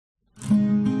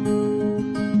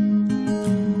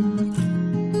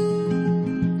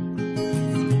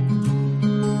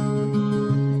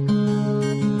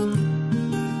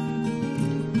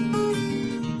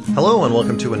Hello and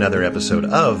welcome to another episode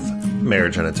of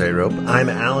Marriage on a Tightrope. I'm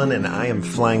Alan and I am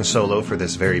flying solo for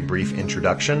this very brief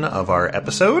introduction of our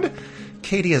episode.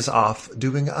 Katie is off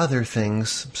doing other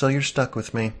things, so you're stuck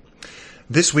with me.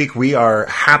 This week we are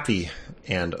happy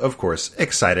and, of course,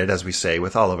 excited, as we say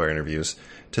with all of our interviews,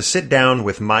 to sit down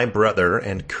with my brother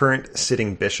and current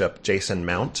sitting bishop, Jason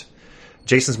Mount.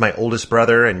 Jason's my oldest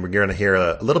brother, and we're going to hear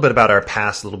a little bit about our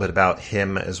past, a little bit about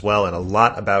him as well, and a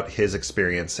lot about his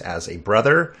experience as a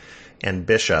brother and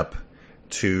bishop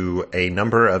to a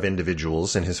number of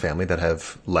individuals in his family that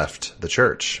have left the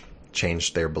church,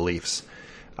 changed their beliefs.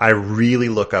 I really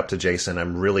look up to Jason.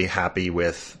 I'm really happy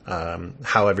with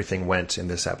how everything went in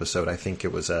this episode. I think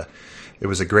it was a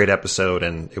great episode,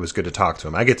 and it was good to talk to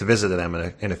him. I get to visit them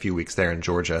in a few weeks there in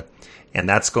Georgia, and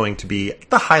that's going to be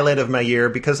the highlight of my year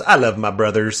because I love my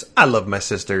brothers, I love my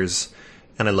sisters,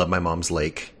 and I love my mom's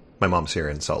lake. My mom's here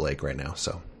in Salt Lake right now,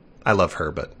 so I love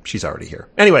her, but she's already here.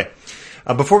 Anyway,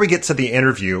 before we get to the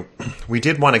interview, we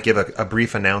did want to give a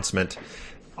brief announcement.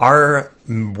 Our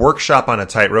workshop on a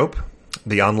tightrope,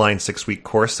 the online 6-week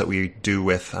course that we do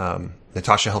with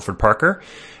Natasha Helford Parker,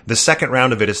 the second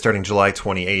round of it is starting July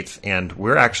 28th, and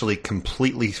we're actually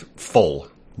completely full.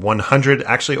 Over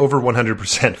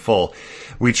 100% full.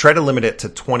 We try to limit it to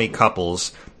 20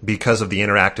 couples because of the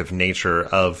interactive nature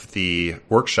of the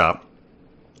workshop.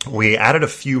 We added a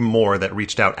few more that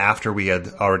reached out after we had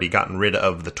already gotten rid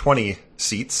of the 20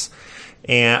 seats,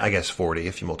 and I guess 40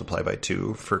 if you multiply by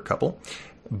 2 for a couple.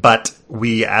 But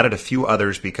we added a few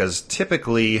others because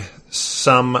typically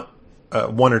some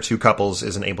one or two couples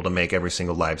isn't able to make every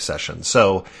single live session.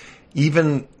 So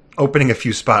even opening a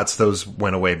few spots, those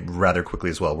went away rather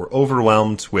quickly as well. We're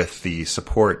overwhelmed with the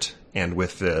support and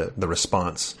with the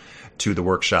response to the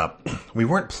workshop. We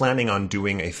weren't planning on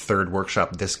doing a third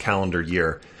workshop this calendar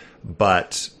year,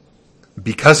 but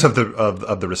because of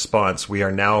the response, we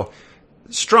are now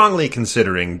strongly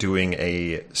considering doing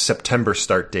a September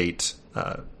start date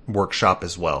workshop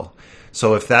as well.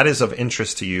 So if that is of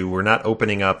interest to you, we're not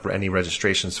opening up any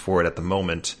registrations for it at the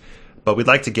moment, but we'd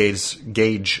like to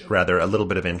gauge a little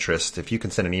bit of interest. If you can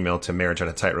send an email to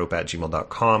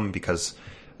marriageonatightrope@gmail.com because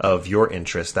of your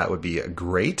interest, that would be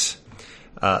great.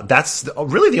 That's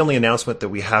really the only announcement that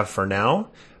we have for now.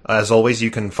 As always,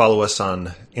 you can follow us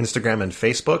on Instagram and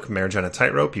Facebook, Marriage on a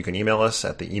Tightrope. You can email us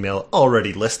at the email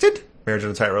already listed,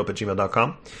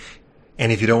 marriageonatightrope@gmail.com.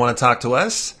 And if you don't want to talk to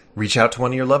us, reach out to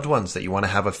one of your loved ones that you want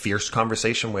to have a fierce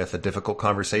conversation with, a difficult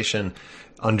conversation,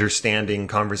 understanding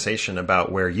conversation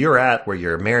about where you're at, where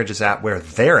your marriage is at, where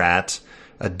they're at.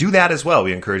 Do that as well.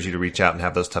 We encourage you to reach out and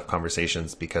have those tough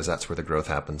conversations because that's where the growth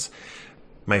happens.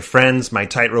 My friends, my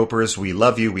tightropers, we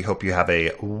love you. We hope you have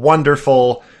a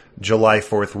wonderful July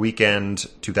 4th weekend,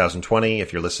 2020,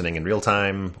 if you're listening in real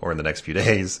time or in the next few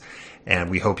days.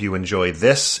 And we hope you enjoy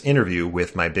this interview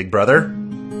with my big brother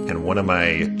and one of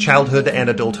my childhood and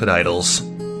adulthood idols,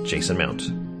 Jason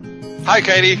Mount. Hi,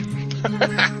 Katie.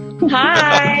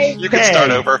 Hi. You can start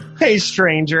over. Hey,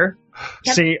 stranger.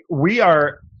 See, we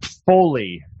are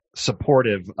fully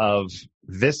supportive of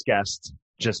this guest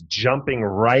just jumping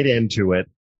right into it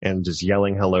and just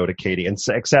yelling hello to Katie. And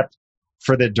except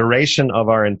for the duration of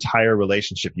our entire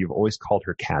relationship, you've always called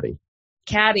her Caddy.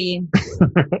 Caddy.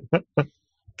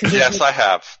 Yes, I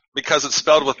have. Because it's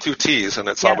spelled with 2 T's, and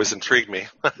it's always intrigued me.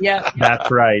 Yeah.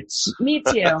 That's right. Me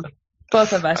too.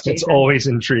 Both of us, Jason. It's always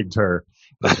intrigued her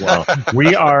as well.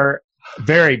 We are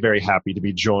very, very happy to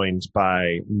be joined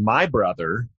by my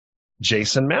brother,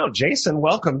 Jason Mount. Jason,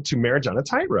 welcome to Marriage on a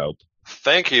Tightrope.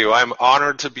 Thank you. I'm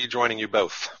honored to be joining you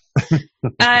both.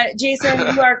 Jason,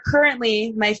 you are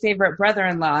currently my favorite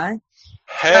brother-in-law.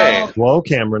 Hey. So, whoa,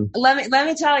 Cameron. Let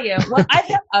me tell you. Well, I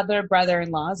have other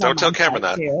brother-in-laws. Don't tell Cameron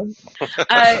that. Too.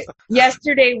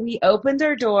 Yesterday, we opened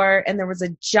our door, and there was a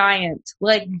giant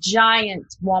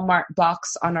Walmart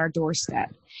box on our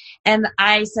doorstep. And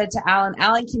I said to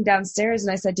Alan came downstairs,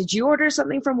 and I said, "Did you order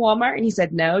something from Walmart?" And he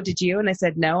said, "No. Did you?" And I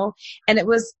said, "No." And it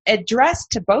was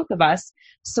addressed to both of us.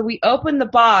 So we opened the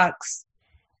box,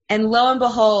 and lo and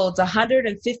behold,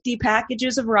 150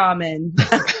 packages of ramen.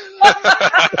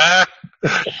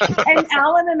 And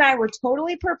Alan and I were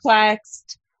totally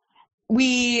perplexed.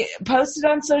 We posted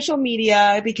on social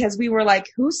media because we were like,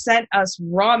 who sent us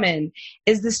ramen?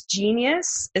 Is this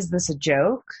genius? Is this a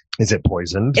joke? Is it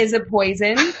poisoned? Is it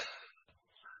poison?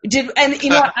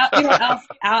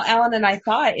 Alan and I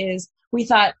thought,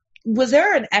 was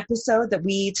there an episode that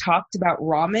we talked about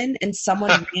ramen and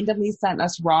someone randomly sent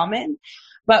us ramen?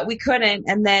 But we couldn't,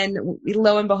 and then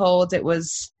lo and behold, it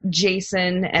was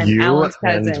Jason and Alan's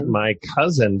cousin. And my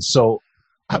cousin. So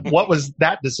what was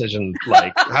that decision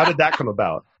like? How did that come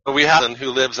about? we have one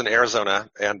who lives in Arizona,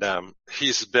 and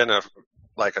he's been a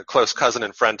close cousin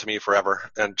and friend to me forever,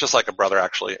 and just like a brother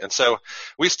actually. And so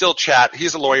we still chat.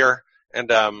 He's a lawyer,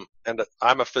 and I'm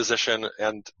a physician,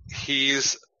 and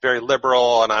he's very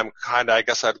liberal, and I'm I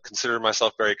guess I'd consider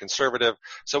myself very conservative.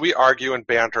 So we argue and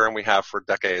banter, and we have for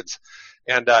decades.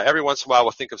 And every once in a while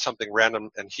we'll think of something random,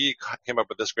 and he came up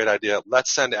with this great idea.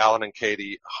 Let's send Alan and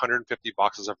Katie 150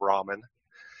 boxes of ramen.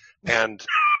 And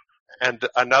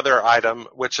another item,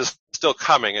 which is still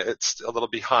coming. It's a little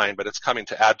behind, but it's coming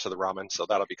to add to the ramen, so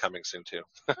that'll be coming soon too.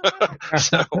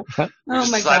 So we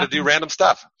just decided to do random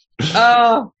stuff.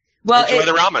 Oh, well,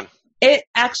 enjoy the ramen. It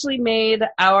actually made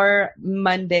our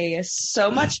Monday so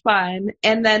much fun.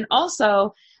 And then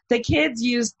also, the kids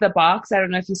used the box. I don't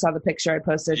know if you saw the picture I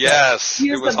posted. Yes,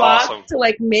 used it was the box awesome. to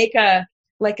make a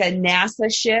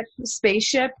NASA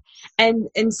spaceship. And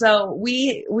so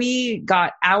we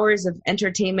got hours of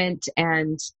entertainment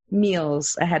and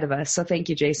meals ahead of us. So thank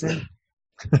you, Jason.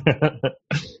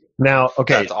 Now,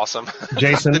 okay. That's awesome.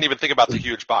 Jason. I didn't even think about the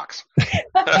huge box.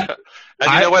 And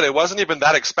you know what? It wasn't even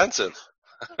that expensive.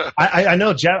 I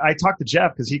know Jeff. I talked to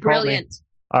Jeff because he called me, Brilliant.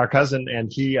 our cousin,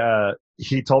 and he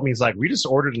told me, he's like, we just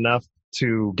ordered enough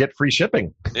to get free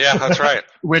shipping. Yeah, that's right.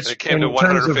 Which it came in to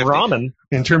terms of 150.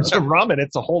 ramen,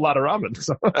 it's a whole lot of ramen.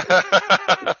 So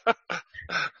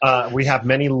we have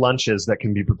many lunches that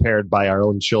can be prepared by our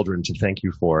own children to thank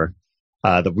you for.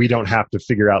 That we don't have to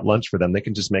figure out lunch for them. They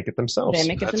can just make it themselves. They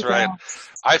make it That's themselves.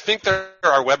 right. I think there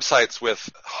are websites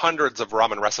with hundreds of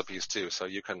ramen recipes too, so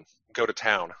you can go to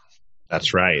town.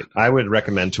 That's right. I would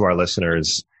recommend to our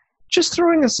listeners just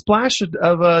throwing a splash of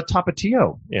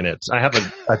Tapatio in it. I have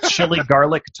a chili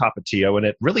garlic Tapatio, and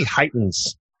it really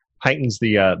heightens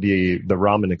the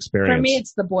ramen experience. For me,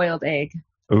 it's the boiled egg.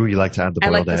 Ooh, you like to add the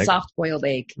boiled egg? I like the soft boiled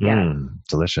egg. Yeah.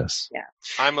 Delicious. Yeah.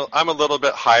 I'm a little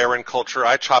bit higher in culture.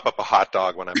 I chop up a hot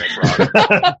dog when I make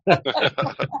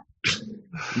ramen.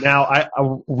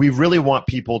 Now, we really want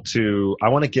people to. I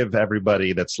want to give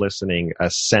everybody that's listening a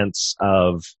sense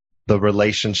of the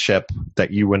relationship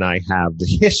that you and I have, the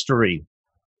history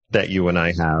that you and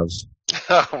I have.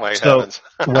 Oh my heavens!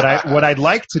 what I'd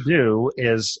like to do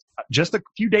is, just a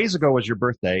few days ago was your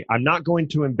birthday. I'm not going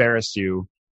to embarrass you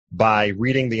by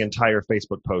reading the entire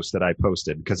Facebook post that I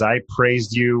posted, because I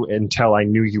praised you until I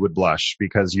knew you would blush,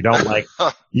 because you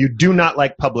do not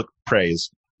like public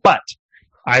praise. But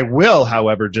I will,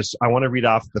 however, I want to read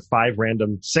off the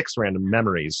 6 random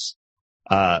memories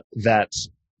that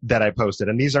I posted.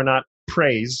 And these are not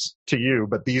praise to you,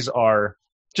 but these are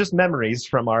just memories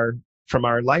from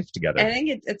our life together. I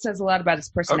think it says a lot about his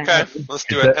personality. Okay, let's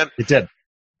do it. And it did.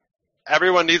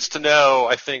 everyone needs to know,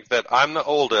 I think, that I'm the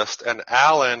oldest and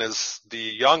Alan is the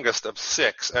youngest of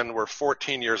 6, and we're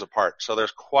 14 years apart. So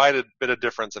there's quite a bit of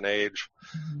difference in age.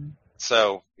 Mm-hmm.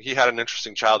 So he had an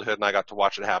interesting childhood, and I got to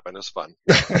watch it happen. It was fun.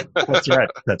 That's right.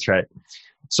 That's right.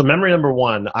 So memory number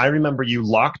 1, I remember you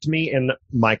locked me in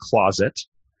my closet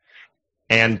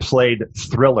and played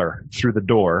Thriller through the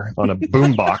door on a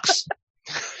boombox.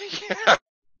 Yeah.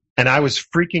 And I was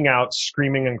freaking out,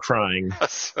 screaming and crying.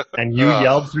 And you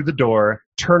yelled through the door,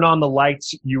 "Turn on the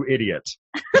lights, you idiot."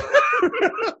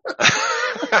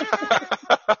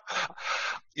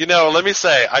 You know, let me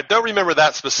say, I don't remember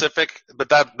that specific, but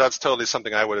that's totally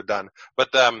something I would have done. But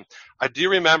I do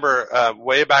remember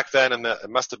way back then, it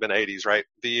must have been 80s, right?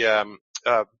 The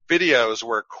videos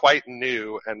were quite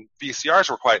new, and VCRs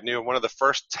were quite new. And one of the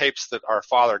first tapes that our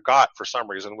father got, for some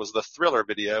reason, was the Thriller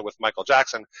video with Michael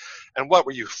Jackson. And what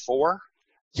were you, 4?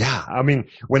 Yeah, I mean,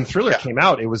 when Thriller came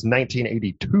out, it was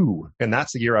 1982, and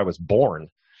that's the year I was born.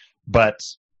 But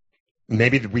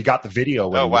maybe we got the video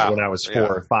when I was 4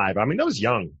 or 5. I mean, I was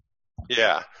young.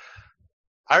 Yeah.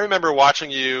 I remember watching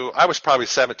you. I was probably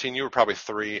 17. You were probably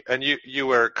 3. And you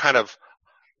were kind of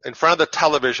in front of the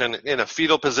television in a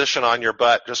fetal position on your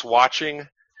butt, just watching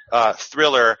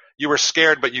Thriller. You were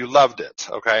scared, but you loved it,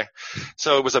 okay?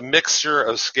 So it was a mixture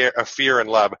of fear and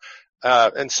love.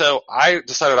 And so I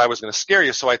decided I was going to scare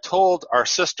you. So I told our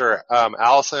sister,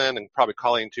 Allison, and probably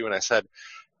Colleen too, and I said,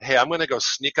 "Hey, I'm going to go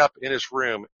sneak up in his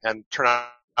room and turn out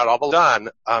all the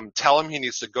done. Tell him he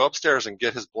needs to go upstairs and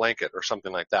get his blanket or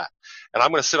something like that. And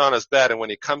I'm going to sit on his bed, and when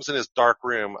he comes in his dark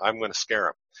room, I'm going to scare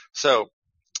him." So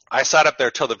I sat up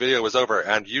there till the video was over,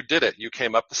 and you did it. You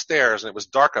came up the stairs, and it was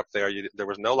dark up there. There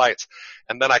was no lights.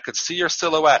 And then I could see your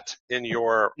silhouette in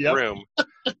your room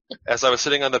as I was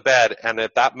sitting on the bed. And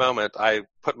at that moment, I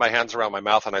put my hands around my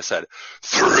mouth, and I said,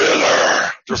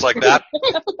 "Thriller!" Just like that.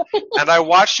 And I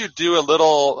watched you do a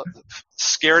little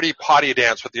scaredy potty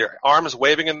dance with your arms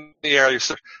waving in the air.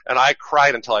 And I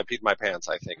cried until I peed my pants,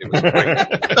 I think. It was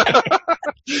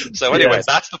great. So anyway,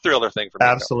 that's the Thriller thing for me.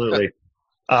 Absolutely.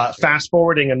 Fast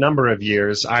forwarding a number of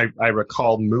years, I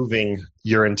recall moving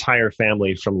your entire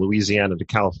family from Louisiana to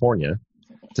California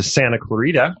to Santa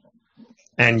Clarita,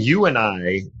 and you and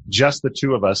I, just the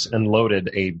two of us, unloaded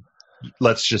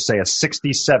let's just say a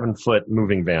 67-foot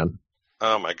moving van.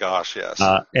 Oh my gosh, yes.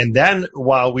 And then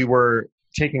while we were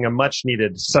taking a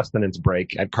much-needed sustenance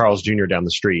break at Carl's Jr. down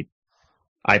the street,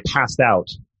 I passed out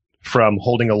from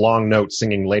holding a long note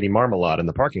singing Lady Marmalade in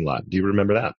the parking lot. Do you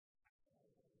remember that?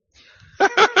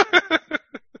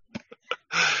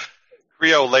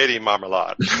 Rio Lady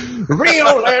Marmalade.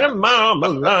 Rio Lady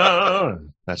Marmalade.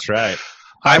 That's right.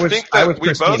 I think that we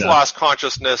Christina. both lost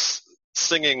consciousness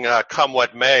singing Come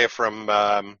What May from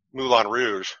Moulin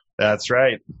Rouge That's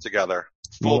right. together.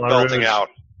 Full Moulin belting Rouge. out.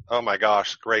 Oh my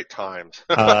gosh, great times.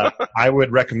 I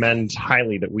would recommend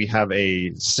highly that we have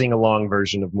a sing-along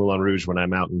version of Moulin Rouge when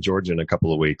I'm out in Georgia in a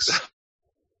couple of weeks.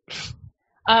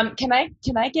 Can I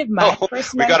give my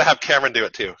first we memory? got to have Cameron do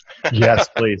it too. Yes,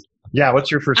 please. Yeah,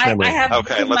 what's your first memory? I have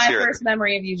Okay, this is let's my hear it. first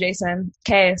memory of you, Jason.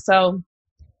 Okay, so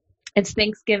it's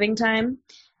Thanksgiving time,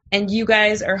 and you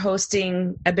guys are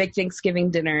hosting a big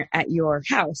Thanksgiving dinner at your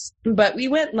house. But we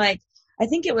went I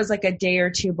think it was like a day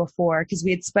or two before because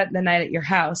we had spent the night at your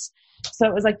house. So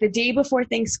it was like the day before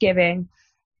Thanksgiving,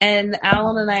 and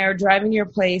Alan and I are driving to your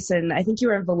place, and I think you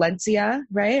were in Valencia,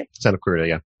 right? Santa Clarita,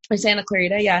 yeah. Or Santa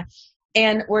Clarita, yeah.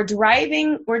 And we're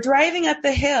driving up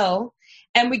the hill,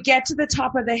 and we get to the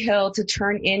top of the hill to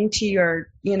turn into your,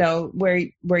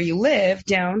 where you live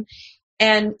down,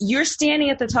 and you're standing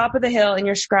at the top of the hill in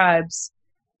your scrubs,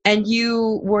 and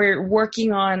you were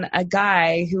working on a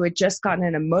guy who had just gotten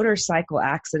in a motorcycle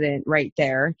accident right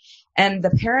there, and the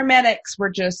paramedics were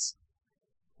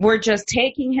just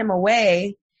taking him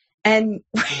away, and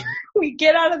we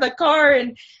get out of the car,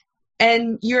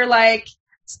 and you're like,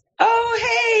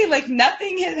 oh, hey, like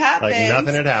nothing had happened. Like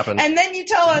nothing had happened. And then you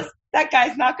tell us that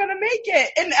guy's not going to make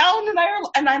it. And Alan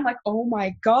and I'm like, oh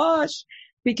my gosh,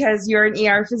 because you're an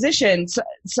ER physician.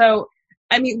 So,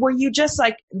 I mean, were you just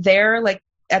like there, like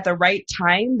at the right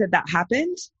time that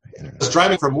happened? I was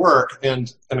driving from work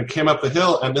and it came up the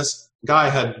hill, and this guy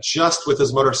had just with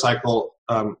his motorcycle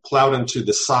plowed into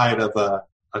the side of a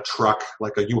truck,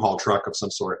 like a U-Haul truck of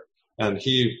some sort. And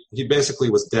he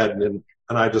basically was dead, and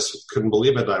I just couldn't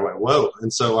believe it. I went, whoa.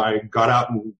 And so I got out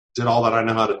and did all that I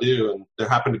know how to do. And there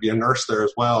happened to be a nurse there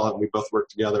as well. And we both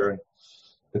worked together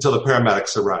until the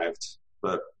paramedics arrived.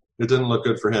 But it didn't look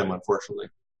good for him, unfortunately.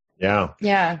 Yeah.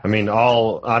 Yeah. I mean,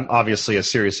 obviously a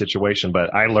serious situation,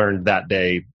 but I learned that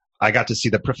day, I got to see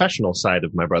the professional side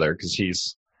of my brother because he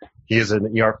is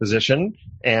an ER physician,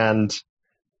 and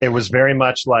it was very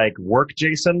much like work,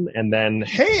 Jason, and then,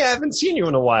 hey, I haven't seen you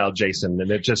in a while, Jason.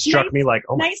 And it just struck me like,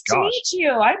 oh my Nice gosh. to meet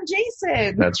you. I'm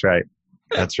Jason. That's right.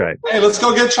 That's right. Hey, let's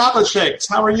go get chocolate shakes.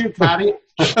 How are you, Patty?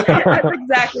 That's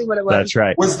exactly what it was. That's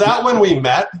right. Was that when we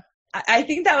met? I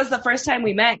think that was the first time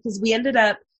we met because we ended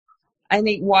up, I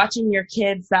think, watching your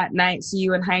kids that night so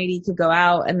you and Heidi could go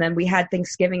out, and then we had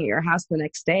Thanksgiving at your house the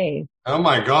next day. Oh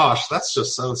my gosh, that's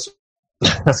just so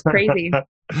It's crazy.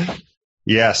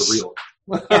 Yes. surreal.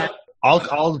 Yeah.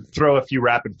 I'll throw a few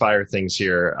rapid fire things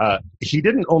here. He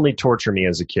didn't only torture me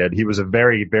as a kid. He was a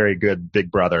very, very good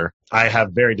big brother. I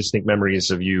have very distinct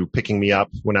memories of you picking me up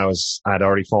when I'd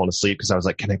already fallen asleep because I was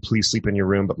like, can I please sleep in your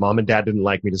room? But mom and dad didn't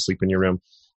like me to sleep in your room.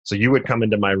 So you would come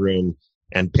into my room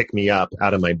and pick me up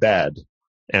out of my bed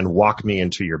and walk me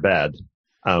into your bed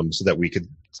so that we could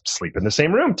sleep in the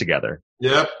same room together.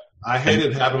 Yep. I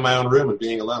hated having my own room and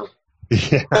being alone.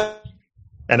 Yeah.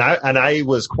 And I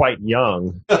was quite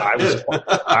young.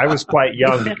 I was quite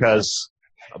young because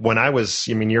when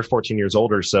you're 14 years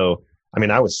older, so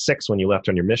I was 6 when you left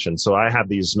on your mission. So I have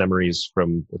these memories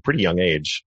from a pretty young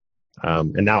age.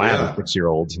 And now I have a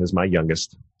 6-year-old as my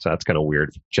youngest. So that's kind of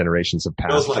weird. Generations have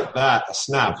passed. Feels like that. A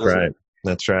snap. That's right.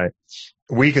 That's right.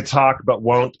 We could talk, but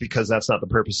won't because that's not the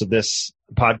purpose of this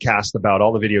podcast about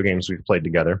all the video games we've played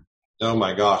together. Oh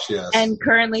my gosh, yes. And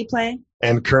currently play?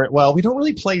 Well, we don't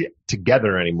really play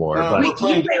together anymore. But we're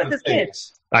playing you play with different his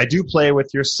things. I do play with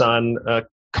your son,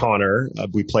 Connor.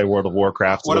 We play World of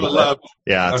Warcraft. What a love.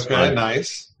 Yeah, it's Okay, fun.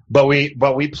 nice. But we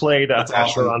played That's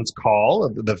awesome. Asheron's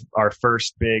Call, our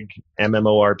first big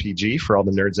MMORPG for all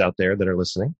the nerds out there that are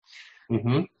listening.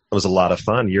 Mm-hmm. It was a lot of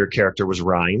fun. Your character was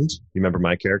Rind. You remember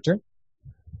my character?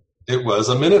 It was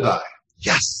a Minidai.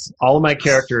 Yes. All of my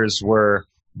characters were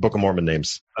Book of Mormon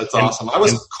names. That's awesome. I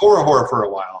was Korahor for a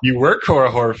while. You were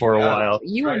Korahor for a while.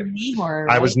 You were Nihor.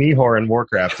 I was Nihor in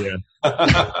Warcraft, yeah.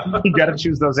 You got to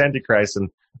choose those Antichrists, and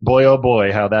boy, oh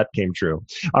boy, how that came true.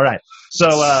 All right.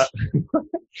 So,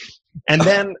 and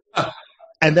then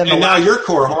And then now you're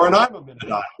Korihor and I'm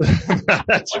Abinadi.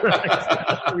 That's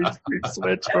right. we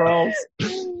switched roles.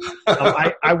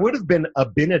 I would have been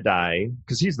Abinadi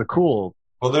because he's the cool.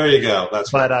 Well, there you go. That's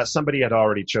but right. Somebody had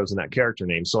already chosen that character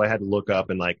name, so I had to look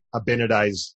up and like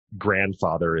Abinadi's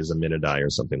grandfather is Aminadi or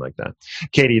something like that.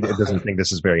 Katie doesn't think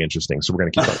this is very interesting, so we're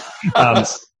going to keep going.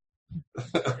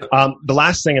 The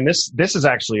last thing, and this is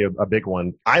actually a big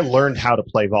one. I learned how to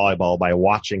play volleyball by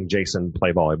watching Jason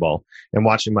play volleyball and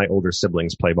watching my older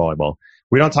siblings play volleyball.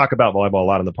 We don't talk about volleyball a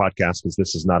lot on the podcast because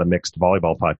this is not a mixed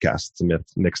volleyball podcast. It's a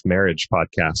mixed marriage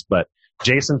podcast. But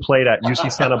Jason played at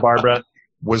UC Santa Barbara,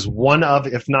 was one of,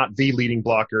 if not the leading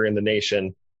blocker in the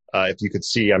nation. If you could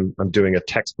see, I'm doing a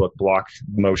textbook block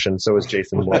motion. So is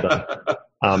Jason. Well done.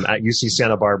 At UC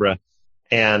Santa Barbara.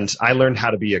 And I learned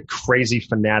how to be a crazy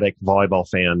fanatic volleyball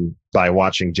fan by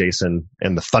watching Jason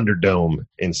and the Thunderdome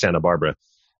in Santa Barbara,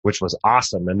 which was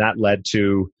awesome. And that led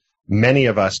to many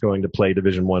of us going to play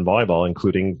Division I volleyball,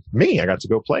 including me. I got to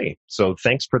go play. So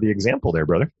thanks for the example there,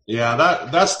 brother. Yeah,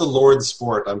 that's the Lord's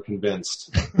sport, I'm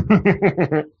convinced.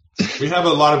 We have a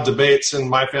lot of debates in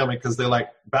my family because they like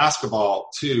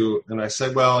basketball too. And I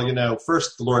said, well,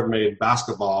 first the Lord made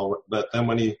basketball, but then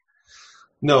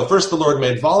first the Lord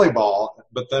made volleyball,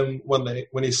 but then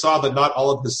when he saw that not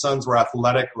all of his sons were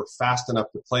athletic or fast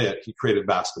enough to play it, he created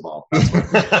basketball.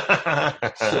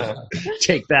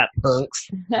 Take that, punks.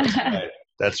 Right.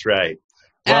 That's right.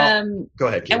 Well, go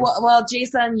ahead, Kim. Well,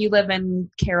 Jason, you live in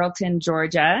Carrollton,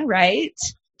 Georgia, right?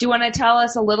 Do you want to tell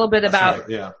us a little bit about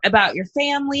your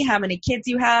family, how many kids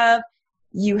you have?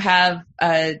 You have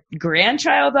a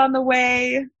grandchild on the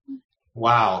way.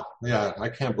 Wow. Yeah, I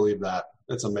can't believe that.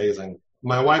 It's amazing.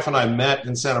 My wife and I met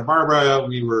in Santa Barbara.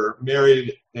 We were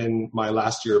married in my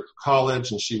last year of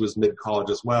college, and she was mid-college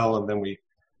as well. And then we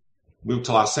moved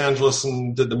to Los Angeles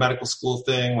and did the medical school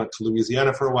thing, went to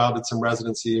Louisiana for a while, did some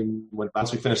residency.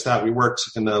 Once we finished that, we worked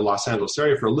in the Los Angeles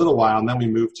area for a little while, and then we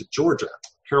moved to Georgia,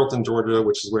 Carrollton, Georgia,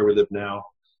 which is where we live now.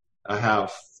 I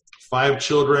have 5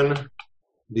 children.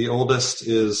 The oldest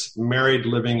is married,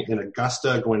 living in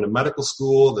Augusta, going to medical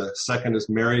school. The second is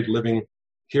married, living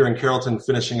here in Carrollton,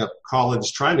 finishing up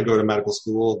college, trying to go to medical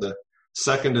school. The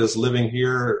second is living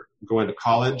here, going to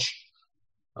college,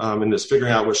 and is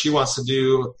figuring out what she wants to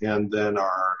do. And then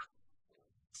our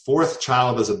 4th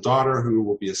child is a daughter who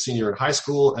will be a senior in high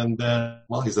school. And then,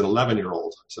 he's an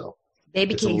 11-year-old. So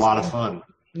it's a lot of fun.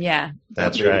 Yeah.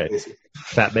 That's right.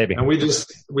 Fat baby. And we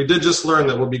did just learn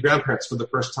that we'll be grandparents for the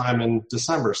first time in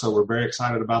December. So we're very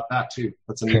excited about that too.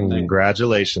 That's a neat thing.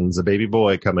 Congratulations. A baby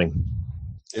boy coming.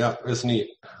 Yeah, it's neat.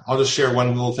 I'll just share one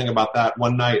little thing about that.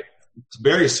 One night,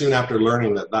 very soon after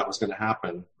learning that was going to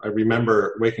happen, I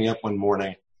remember waking up one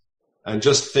morning and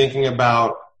just thinking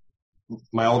about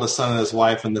my oldest son and his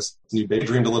wife and this new baby. I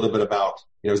dreamed a little bit about,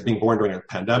 he was being born during a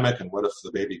pandemic and what if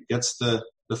the baby gets the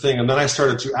thing. And then I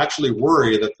started to actually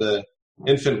worry that the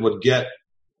infant would get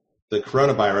the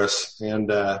coronavirus.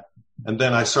 And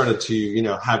then I started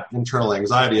to, have internal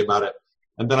anxiety about it.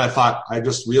 And then I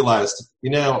just realized,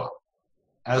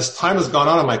 as time has gone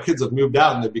on and my kids have moved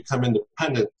out and they've become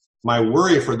independent, my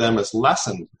worry for them has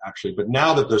lessened, actually. But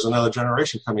now that there's another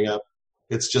generation coming up,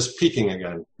 it's just peaking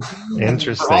again.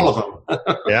 Interesting. For all of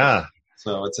them. Yeah.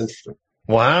 So it's interesting.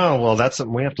 Wow. Well, that's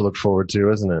something we have to look forward to,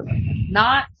 isn't it?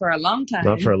 Not for a long time.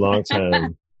 Not for a long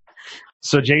time.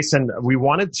 So, Jason, we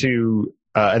wanted to,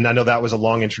 and I know that was a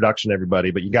long introduction, everybody,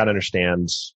 but you got to understand,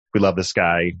 we love this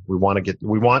guy. We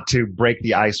want to break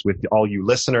the ice with all you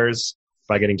listeners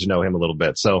by getting to know him a little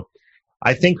bit. So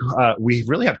I think we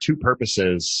really have 2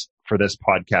 purposes for this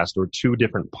podcast, or 2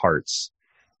 different parts.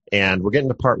 And we're getting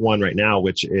to part 1 right now,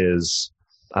 which is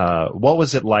what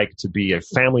was it like to be a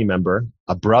family member,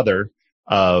 a brother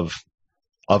of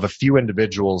a few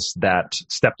individuals that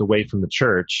stepped away from the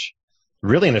church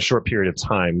really in a short period of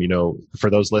time. For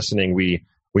those listening, we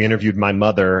interviewed my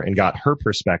mother and got her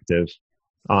perspective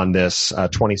on this.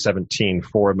 2017,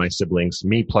 4 of my siblings,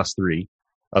 me plus 3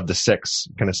 of the 6,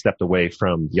 kind of stepped away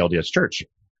from the LDS church.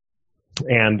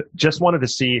 And just wanted to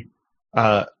see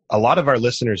a lot of our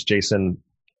listeners, Jason,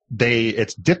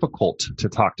 it's difficult to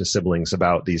talk to siblings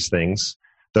about these things.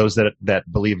 Those that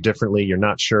believe differently, you're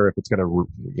not sure if it's going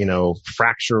to,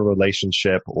 fracture a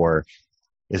relationship, or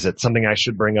is it something I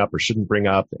should bring up or shouldn't bring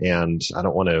up? And I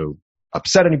don't want to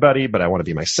upset anybody, but I want to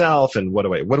be myself. And what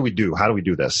do we do? How do we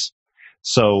do this?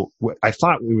 So I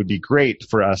thought it would be great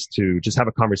for us to just have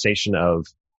a conversation of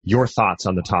your thoughts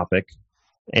on the topic.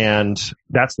 And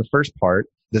that's the first part.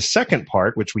 The second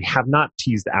part, which we have not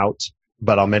teased out,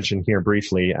 but I'll mention here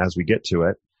briefly as we get to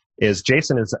it, is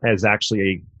Jason is actually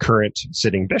a current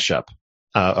sitting bishop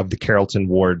of the Carrollton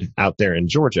ward out there in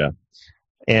Georgia.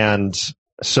 And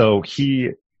So he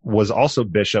was also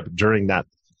bishop during that.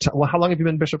 Well, how long have you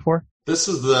been bishop for? This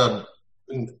is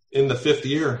in the fifth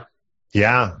year.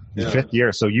 Yeah, the fifth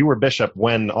year. So you were bishop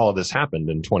when all of this happened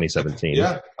in 2017.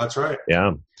 Yeah, that's right.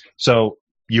 Yeah. So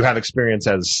you have experience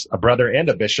as a brother and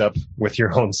a bishop with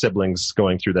your own siblings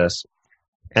going through this.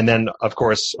 And then, of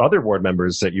course, other ward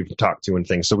members that you've talked to and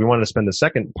things. So we wanted to spend the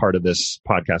second part of this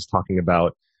podcast talking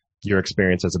about your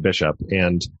experience as a bishop.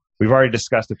 And we've already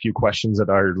discussed a few questions that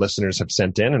our listeners have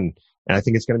sent in, and I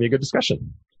think it's going to be a good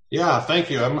discussion. Yeah, thank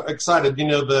you. I'm excited.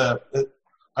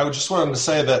 I just wanted to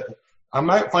say that I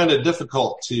might find it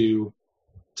difficult to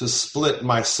split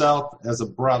myself as a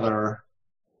brother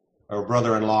or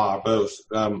brother-in-law, both,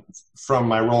 from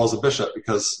my role as a bishop,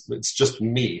 because it's just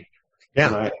me.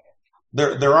 Yeah. And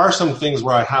there are some things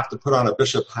where I have to put on a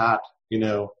bishop hat,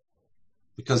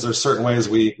 because there's certain ways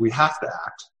we have to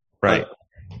act. Right.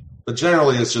 But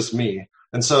generally it's just me.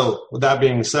 And so with that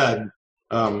being said,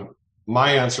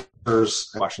 my answers,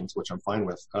 questions, which I'm fine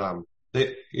with, I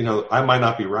might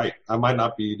not be right. I might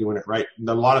not be doing it right. And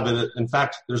a lot of it, in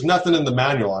fact, there's nothing in the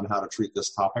manual on how to treat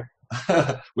this topic.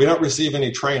 We don't receive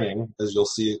any training, as you'll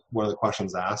see one of the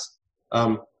questions asked.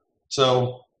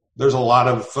 So there's a lot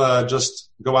of just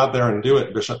go out there and do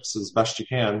it, bishops, as best you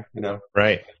can,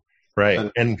 Right.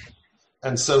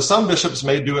 And so some bishops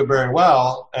may do it very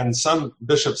well, and some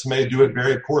bishops may do it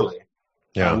very poorly.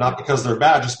 Yeah. Not because they're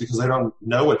bad, just because they don't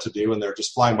know what to do and they're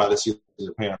just flying by the seat of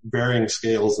their pants. Varying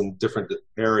scales in different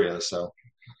areas. So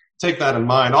take that in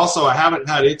mind. Also, I haven't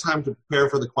had any time to prepare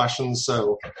for the questions.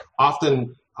 So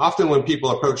often when people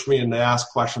approach me and they ask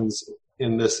questions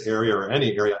in this area or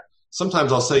any area,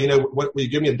 sometimes I'll say, will you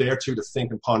give me a day or two to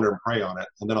think and ponder and pray on it,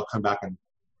 and then I'll come back and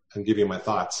give you my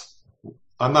thoughts.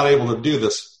 I'm not able to do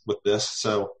this with this,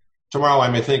 so tomorrow I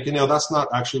may think, that's not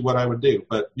actually what I would do,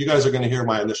 but you guys are going to hear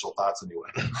my initial thoughts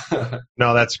anyway.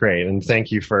 No, that's great. And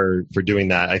thank you for doing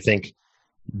that. I think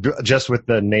just with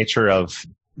the nature of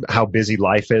how busy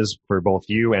life is for both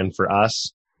you and for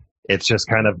us, it's just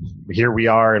kind of here we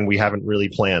are and we haven't really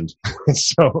planned.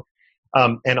 So,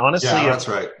 and honestly, yeah, that's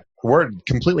right. We're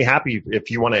completely happy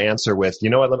if you want to answer with,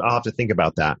 I'll have to think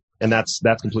about that. And that's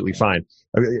completely fine.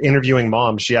 Interviewing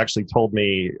Mom, she actually told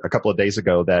me a couple of days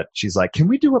ago that she's like, can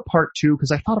we do a part 2?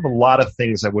 Because I thought of a lot of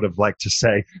things I would have liked to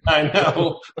say. I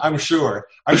know. I'm sure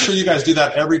you guys do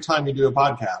that every time you do a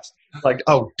podcast. Like,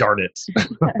 oh, darn it.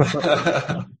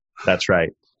 That's right.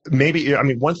 Maybe,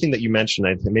 one thing that you mentioned,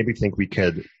 I maybe think we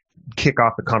could kick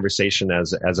off the conversation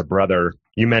as a brother.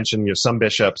 You mentioned, some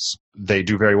bishops, they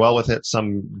do very well with it.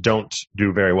 Some don't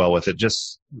do very well with it.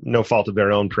 Just no fault of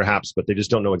their own, perhaps, but they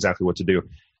just don't know exactly what to do.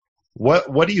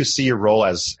 What do you see your role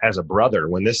as a brother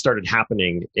when this started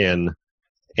happening in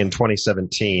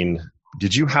 2017?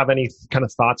 Did you have any kind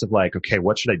of thoughts of like, okay,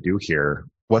 what should I do here?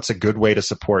 What's a good way to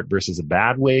support versus a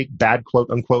bad quote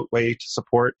unquote way to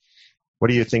support? What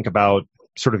do you think about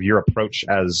sort of your approach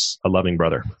as a loving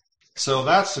brother? So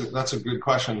that's a good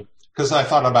question, because I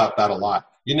thought about that a lot.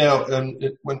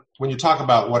 And when you talk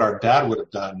about what our dad would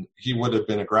have done, he would have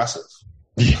been aggressive.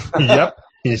 Yep.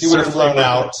 He would have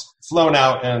flown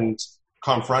out and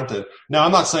confronted. Now,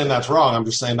 I'm not saying that's wrong. I'm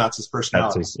just saying that's his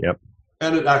personality. Yep.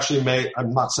 And it actually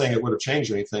I'm not saying it would have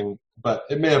changed anything, but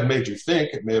it may have made you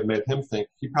think. It may have made him think.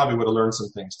 He probably would have learned some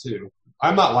things too.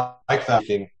 I'm not like that.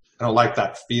 I don't like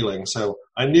that feeling. So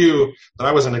I knew that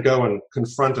I wasn't going to go and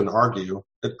confront and argue.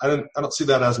 I don't see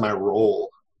that as my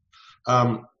role.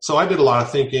 So I did a lot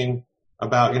of thinking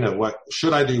about, what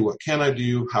should I do? What can I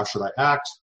do? How should I act?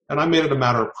 And I made it a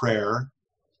matter of prayer,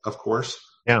 of course.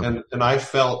 Yeah. And I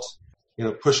felt,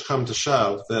 push come to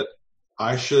shove, that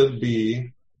I should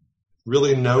be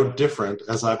really no different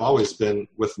as I've always been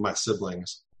with my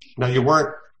siblings. Now, you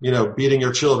weren't, beating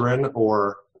your children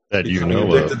or that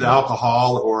addicted to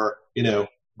alcohol or,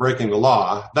 breaking the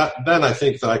law. Then I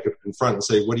think that I could confront and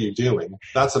say, what are you doing?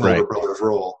 That's an older brother's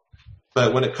role.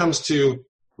 But when it comes to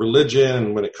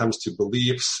religion, when it comes to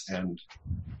beliefs and,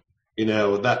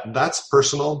 that's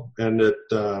personal, and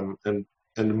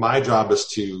and my job is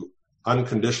to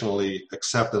unconditionally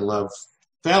accept and love.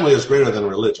 Family is greater than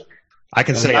religion. I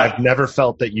can say I've never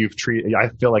felt that I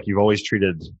feel like you've always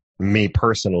treated me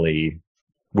personally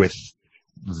with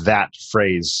that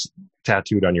phrase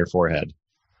tattooed on your forehead.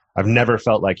 I've never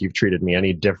felt like you've treated me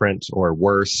any different or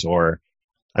worse, or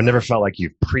I've never felt like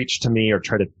you've preached to me or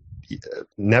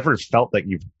never felt that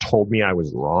you've told me I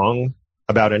was wrong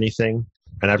about anything.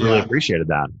 And I've really appreciated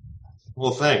that.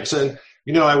 Well, thanks. And,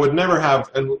 I would never have,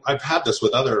 and I've had this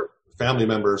with other family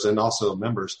members and also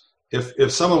members.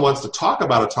 If someone wants to talk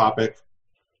about a topic,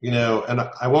 and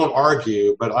I won't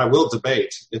argue, but I will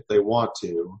debate if they want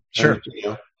to. Sure. And,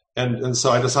 And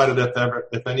so I decided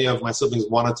if any of my siblings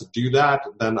wanted to do that,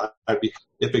 then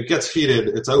if it gets heated,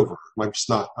 it's over.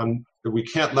 We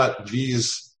can't let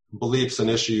these beliefs and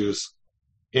issues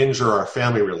injure our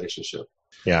family relationship.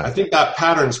 Yeah. I think that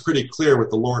pattern's pretty clear with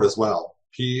the Lord as well.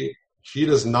 He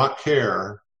does not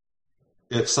care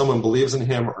if someone believes in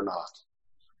him or not.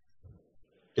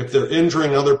 If they're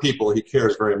injuring other people, he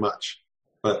cares very much.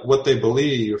 But what they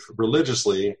believe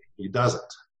religiously, he doesn't.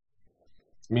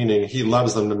 Meaning he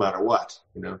loves them no matter what,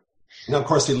 Now, of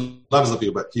course, he loves the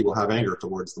people, but he will have anger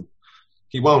towards them.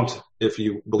 He won't if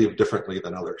you believe differently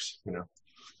than others,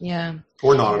 Yeah.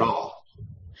 Or not at all.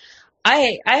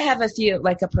 I have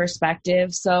a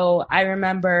perspective. So I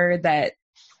remember that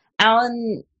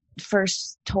Alan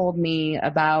first told me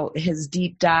about his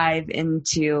deep dive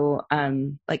into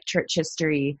church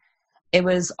history. It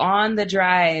was on the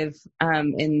drive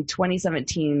in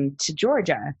 2017 to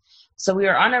Georgia. So we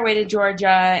were on our way to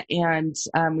Georgia, and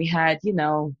we had,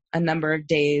 a number of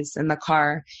days in the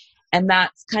car. And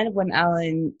that's kind of when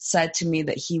Alan said to me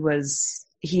that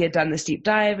he had done this deep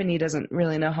dive and he doesn't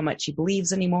really know how much he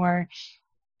believes anymore.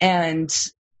 And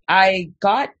we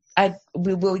got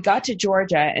to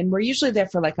Georgia, and we're usually there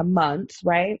for like a month,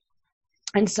 right?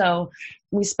 And so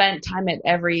we spent time at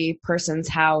every person's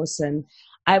house, and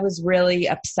I was really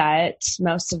upset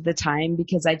most of the time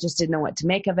because I just didn't know what to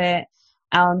make of it.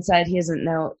 Alan said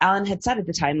Alan had said at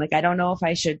the time, I don't know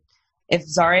if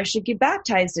Zaria should get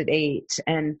baptized at 8.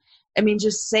 And I mean,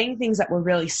 just saying things that were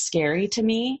really scary to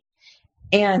me.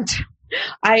 And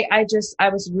I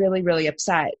was really, really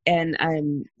upset.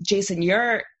 And Jason,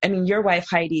 your wife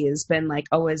Heidi has been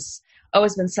always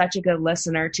been such a good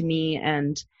listener to me.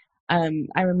 And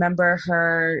I remember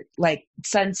her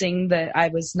sensing that I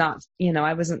was not,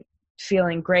 I wasn't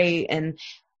feeling great. And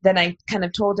then I kind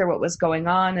of told her what was going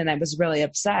on, and I was really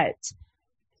upset.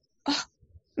 Oh,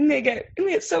 I'm gonna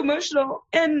get so emotional.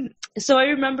 And so I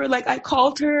remember I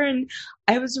called her, and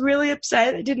I was really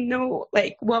upset. I didn't know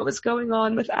what was going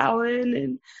on with Alan.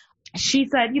 And she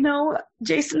said,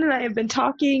 Jason and I have been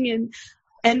talking,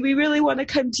 and we really want to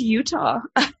come to Utah.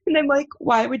 And I'm like,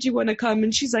 why would you want to come?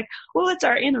 And she's like, well, it's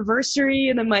our anniversary.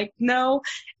 And I'm like, no,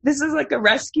 this is a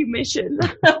rescue mission.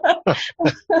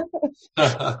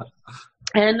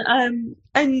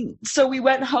 And so we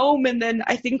went home, and then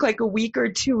I think a week or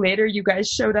two later, you guys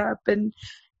showed up and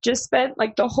just spent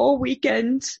the whole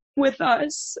weekend with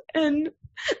us. And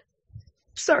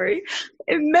sorry,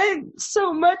 it meant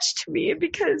so much to me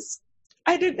because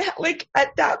I didn't have,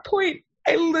 at that point,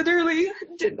 I literally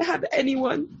didn't have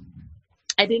anyone.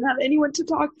 I didn't have anyone to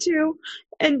talk to.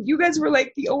 And you guys were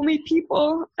the only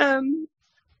people.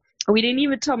 We didn't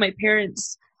even tell my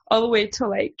parents all the way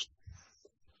till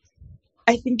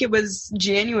I think it was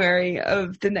January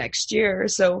of the next year.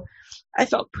 So I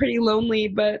felt pretty lonely,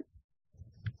 but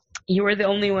you were the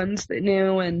only ones that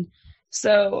knew. And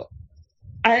so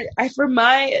I from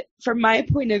my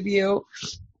point of view,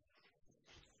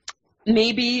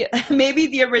 maybe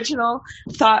the original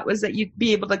thought was that you'd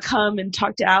be able to come and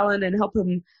talk to Alan and help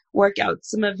him work out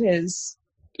some of his,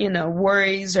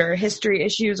 worries or history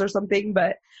issues or something.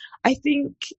 But I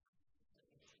think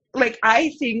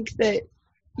that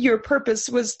your purpose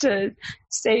was to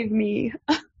save me.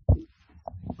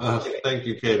 Thank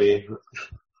you, Katie.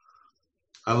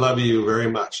 I love you very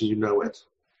much. You know it.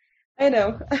 I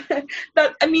know.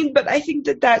 But I think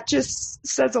that just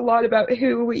says a lot about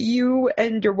who you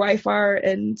and your wife are.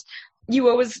 And you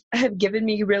always have given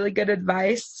me really good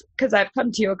advice because I've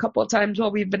come to you a couple of times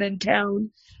while we've been in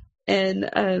town.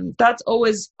 And that's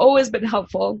always been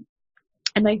helpful.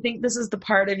 And I think this is the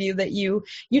part of you that you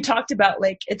talked about,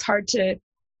 it's hard to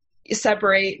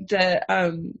separate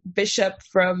the bishop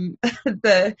from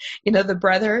the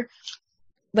brother.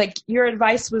 Your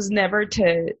advice was never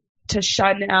to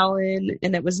shun Alan,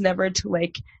 and it was never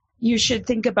to you should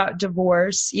think about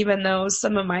divorce, even though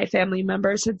some of my family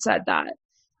members had said that.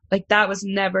 That was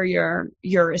never your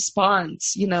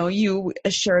response. You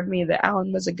assured me that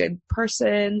Alan was a good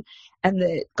person and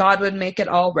that God would make it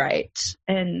all right.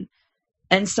 And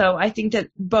so I think that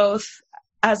both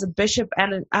as a bishop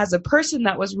and as a person,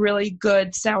 that was really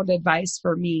good, sound advice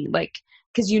for me.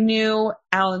 Because you knew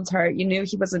Alan's heart. You knew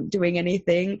he wasn't doing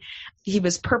anything. He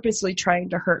was purposely trying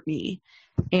to hurt me.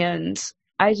 And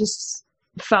I just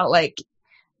felt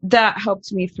that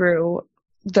helped me through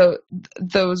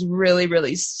those really,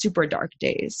 really super dark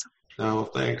days. Oh,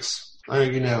 thanks. I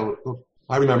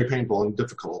remember painful and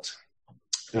difficult.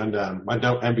 And I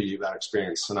don't envy you that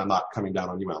experience, and I'm not coming down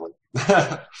on you, Alan.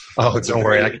 Oh, don't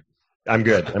worry. I'm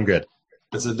good.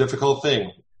 It's a difficult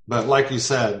thing. But like you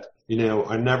said,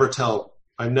 I never tell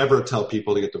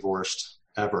people to get divorced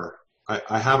ever.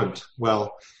 I haven't.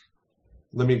 Well,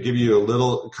 let me give you a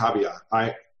little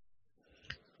caveat.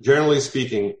 Generally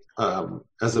speaking,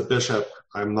 as a bishop,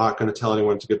 I'm not going to tell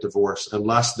anyone to get divorced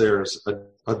unless there's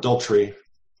adultery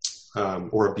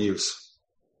or abuse.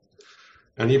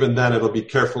 And even then, it'll be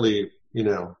carefully,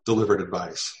 delivered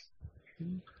advice.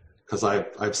 Because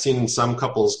I've seen some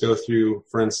couples go through,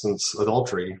 for instance,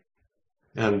 adultery,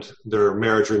 and their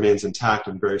marriage remains intact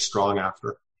and very strong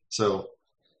after. So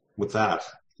with that,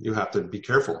 you have to be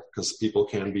careful because people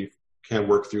can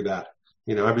work through that.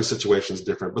 Every situation is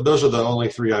different, but those are the only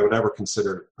three I would ever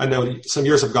consider. I know some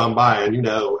years have gone by, and you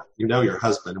know your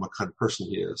husband and what kind of person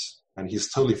he is, and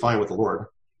he's totally fine with the Lord.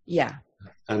 Yeah.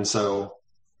 And so,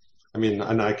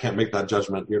 and I can't make that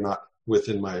judgment. You're not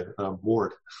within my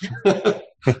ward. I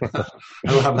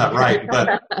don't have that right,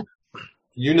 but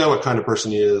you know what kind of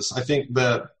person he is. I think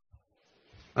that,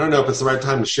 I don't know if it's the right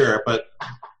time to share it, but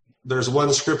there's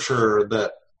one scripture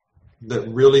that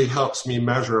really helps me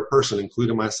measure a person,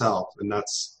 including myself, and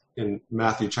that's in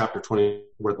Matthew chapter 20,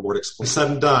 where the Lord explains,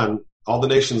 said and done, all the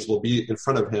nations will be in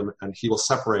front of him, and he will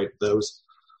separate those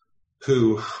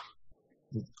who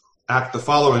act the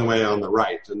following way on the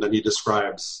right. And then he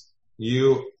describes,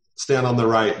 you stand on the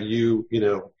right, you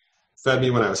fed me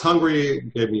when I was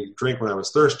hungry, gave me drink when I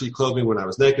was thirsty, clothed me when I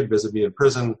was naked, visited me in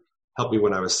prison, helped me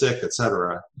when I was sick,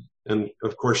 etc. And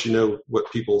of course,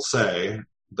 what people say,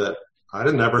 that I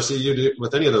didn't ever see you do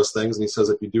with any of those things. And he says,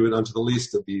 if you do it unto the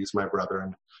least of these, my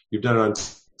brethren, you've done it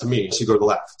unto me. So you go to the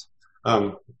left.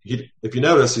 If you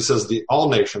notice, he says all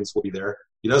nations will be there.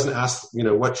 He doesn't ask,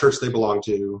 what church they belong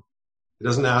to. He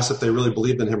doesn't ask if they really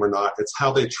believed in him or not. It's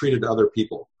how they treated other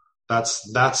people.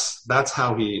 That's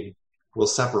how he will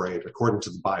separate, according to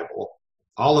the Bible.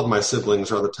 All of my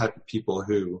siblings are the type of people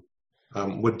who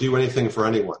would do anything for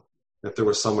anyone. If there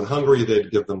was someone hungry, they'd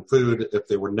give them food. If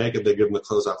they were naked, they'd give them the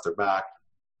clothes off their back,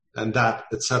 and that,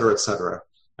 et cetera, et cetera.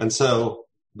 And so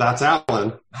that's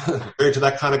Alan, married to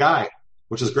that kind of guy,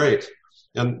 which is great.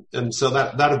 And so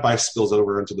that advice spills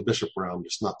over into the bishop realm,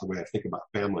 just not the way I think about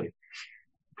family.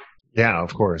 Yeah,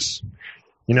 of course.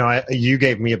 You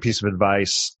gave me a piece of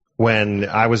advice when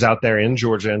I was out there in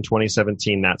Georgia in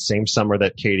 2017, that same summer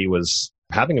that Katie was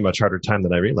having a much harder time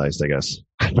than I realized, I guess.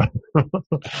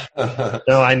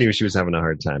 No, I knew she was having a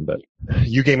hard time, but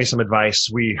you gave me some advice.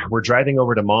 We were driving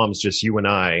over to Mom's, just you and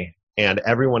I, and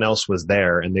everyone else was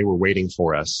there, and they were waiting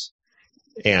for us.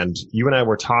 And you and I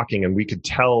were talking, and we could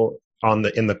tell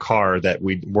in the car that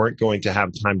we weren't going to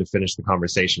have time to finish the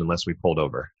conversation unless we pulled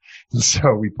over.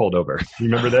 So we pulled over. You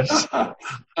remember this?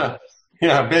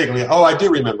 Yeah, vaguely. Oh, I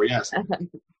do remember, yes.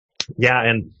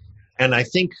 Yeah, and I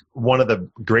think one of the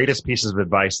greatest pieces of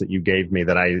advice that you gave me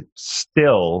that I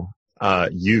still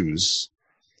use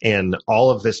in all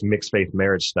of this mixed faith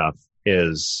marriage stuff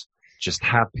is just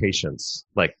have patience.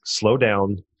 Like, slow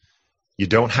down. You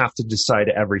don't have to decide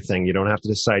everything. You don't have to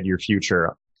decide your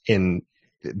future in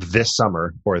this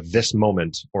summer or this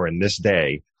moment or in this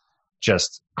day.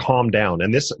 Just calm down.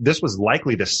 And this was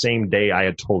likely the same day I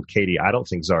had told Katie, I don't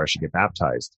think Zara should get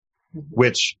baptized,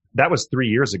 which that was 3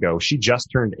 years ago. She just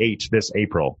turned 8 this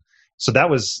April. So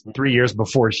that was 3 years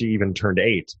before she even turned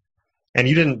 8. And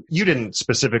you didn't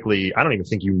specifically, I don't even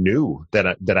think you knew that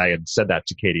I had said that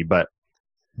to Katie, but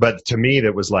to me,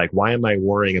 that was like, why am I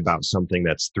worrying about something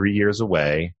that's 3 years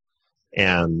away?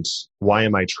 And why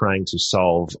am I trying to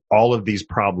solve all of these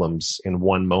problems in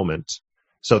one moment?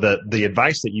 So the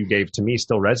advice that you gave to me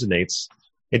still resonates.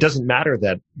 It doesn't matter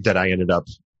that I ended up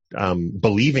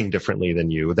believing differently than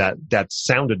you. That's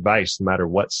sound advice, no matter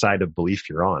what side of belief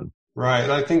you're on. Right.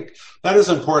 I think that is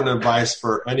important advice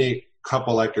for any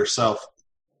couple like yourself,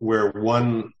 where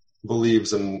one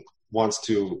believes and wants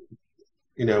to,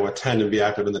 attend and be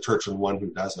active in the church, and one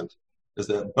who doesn't. Is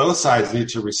that both sides need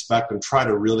to respect and try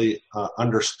to really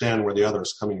understand where the other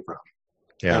is coming from.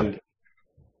 Yeah. And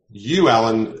you,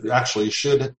 Alan, actually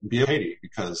should be a Katie,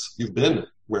 because you've been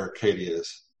where Katie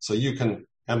is. So you can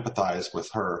empathize with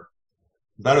her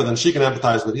better than she can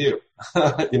empathize with you.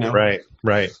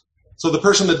 Right. So the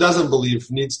person that doesn't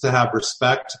believe needs to have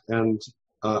respect and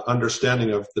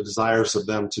understanding of the desires of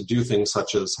them to do things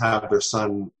such as have their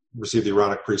son receive the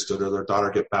Aaronic priesthood or their daughter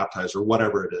get baptized or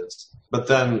whatever it is. But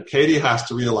then Katie has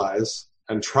to realize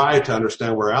and try to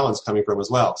understand where Alan's coming from as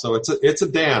well. So it's a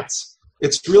dance.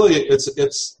 It's really,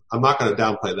 I'm not going to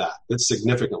downplay that. It's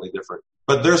significantly different.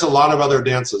 But there's a lot of other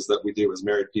dances that we do as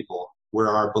married people where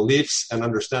our beliefs and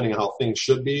understanding of how things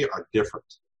should be are different.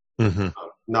 Mm-hmm.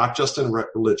 Not just in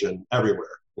religion, everywhere,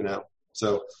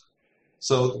 So,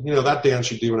 that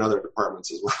dance you do in other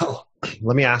departments as well.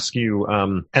 Let me ask you,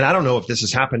 and I don't know if this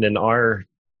has happened in our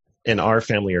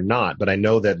family or not, but I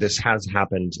know that this has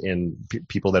happened in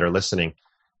people that are listening.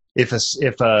 if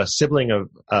a sibling of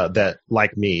that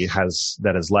like me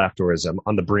that has left or is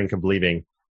on the brink of leaving,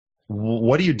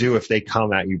 what do you do if they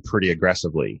come at you pretty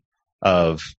aggressively?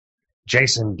 Of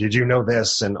Jason, did you know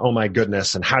this? And oh my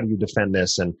goodness, and how do you defend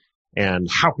this? And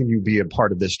how can you be a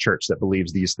part of this church that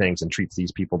believes these things and treats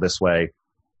these people this way?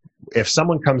 If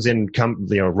someone comes in,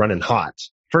 running hot,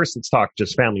 first let's talk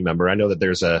just family member. I know that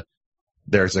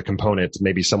there's a component,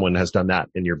 maybe someone has done that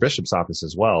in your bishop's office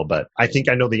as well, but I think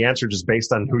I know the answer just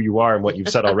based on who you are and what you've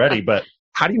said already. But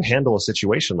how do you handle a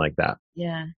situation like that?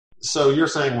 Yeah. So you're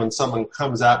saying when someone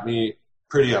comes at me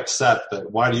pretty upset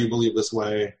that why do you believe this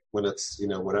way when it's,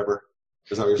 whatever?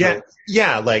 Is that what you're saying?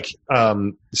 Yeah. Like,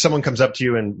 someone comes up to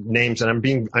you and names, and I'm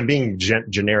being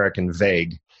generic and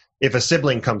vague. If a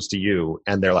sibling comes to you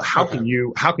and they're like, how can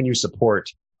you support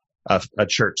a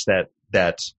church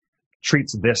that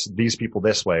treats these people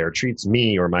this way, or treats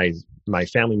me or my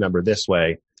family member this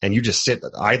way, and you just sit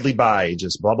idly by,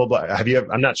 just blah, blah, blah.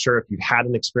 I'm not sure if you've had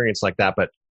an experience like that, but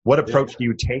what approach do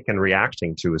you take in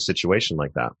reacting to a situation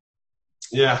like that?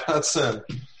 Yeah, that's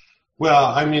well,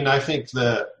 I mean, I think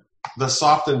the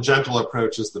soft and gentle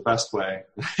approach is the best way.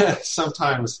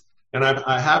 Sometimes, and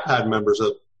I have had members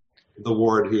of the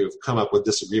ward who've come up with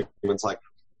disagreements like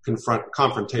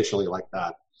confrontationally like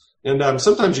that. And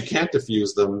sometimes you can't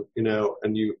diffuse them,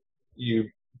 and you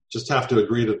just have to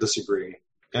agree to disagree.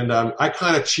 And I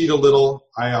kind of cheat a little.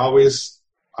 I always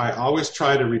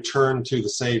try to return to the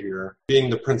Savior, being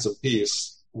the Prince of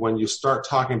Peace. When you start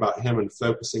talking about him and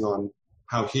focusing on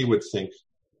how he would think,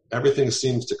 everything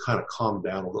seems to kind of calm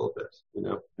down a little bit,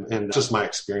 And just my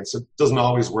experience. It doesn't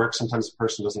always work. Sometimes the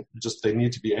person they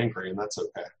need to be angry, and that's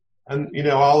okay. And,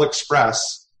 I'll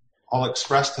express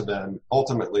to them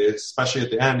ultimately, especially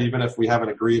at the end, even if we haven't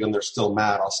agreed and they're still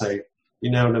mad, I'll say,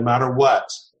 no matter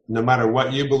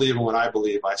what you believe and what I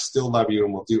believe, I still love you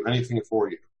and will do anything for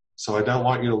you. So I don't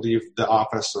want you to leave the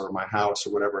office or my house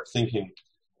or whatever thinking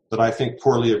that I think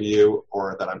poorly of you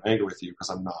or that I'm angry with you, because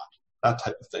I'm not. That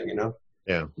type of thing,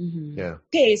 Yeah. Mm-hmm. Yeah.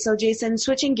 Okay. So Jason,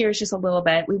 switching gears just a little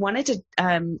bit, we wanted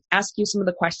to ask you some of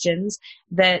the questions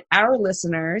that our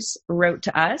listeners wrote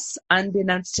to us,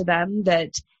 unbeknownst to them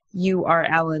that you are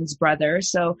Alan's brother.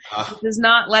 So this is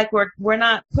not like we're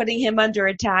not putting him under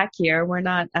attack here. We're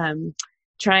not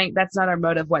that's not our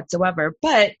motive whatsoever,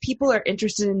 but people are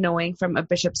interested in knowing from a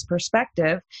bishop's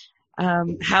perspective,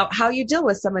 how you deal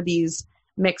with some of these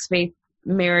mixed faith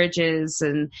marriages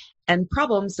and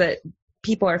problems that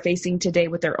people are facing today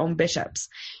with their own bishops.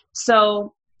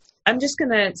 So I'm just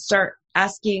going to start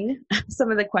asking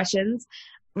some of the questions.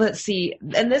 Let's see.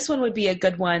 And this one would be a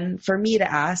good one for me to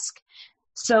ask.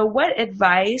 So what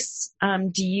advice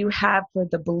do you have for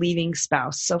the believing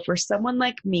spouse? So for someone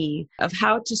like me, of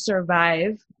how to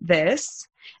survive this,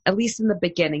 at least in the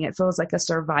beginning, it feels like a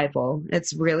survival.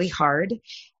 It's really hard,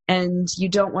 and you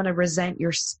don't want to resent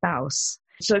your spouse.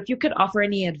 So if you could offer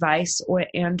any advice or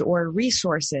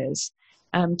resources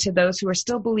to those who are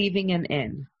still believing and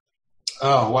in.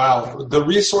 Oh, wow. The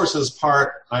resources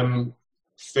part, I'm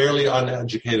fairly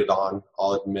uneducated on,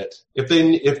 I'll admit.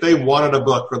 If they wanted a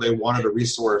book or they wanted a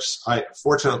resource,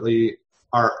 fortunately,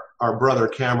 our brother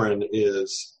Cameron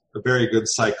is a very good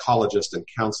psychologist and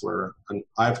counselor, and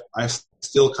I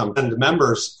still come send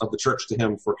members of the church to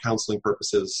him for counseling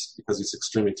purposes because he's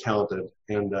extremely talented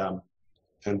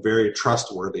and very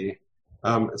trustworthy.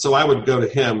 So I would go to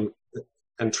him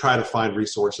and try to find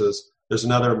resources. There's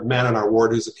another man in our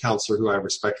ward who's a counselor who I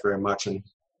respect very much, and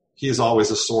he's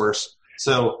always a source.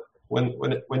 So when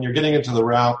you're getting into the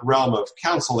realm of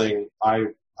counseling, I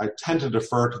tend to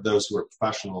defer to those who are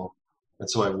professional, and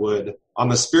so I would. On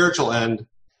the spiritual end,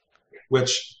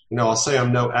 which I'll say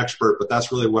I'm no expert, but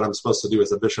that's really what I'm supposed to do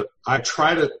as a bishop. I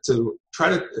try to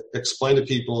explain to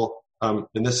people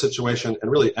in this situation, and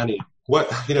really any, what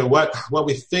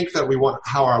we think that we want,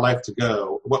 how our life to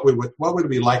go. What would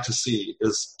we like to see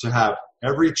is to have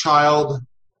every child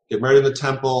get married in the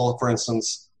temple, for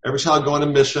instance. Every child go on a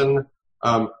mission.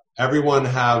 Everyone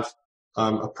have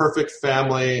a perfect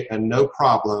family and no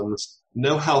problems,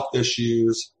 no health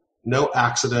issues, no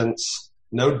accidents,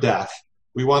 no death.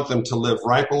 We want them to live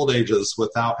ripe old ages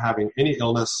without having any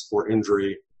illness or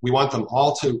injury. We want them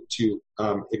all to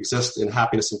exist in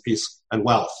happiness and peace and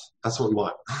wealth. That's what we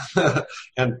want.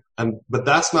 But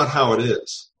that's not how it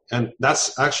is. And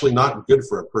that's actually not good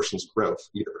for a person's growth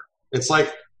either. It's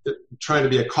like trying to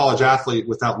be a college athlete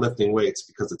without lifting weights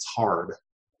because it's hard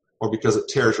or because it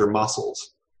tears your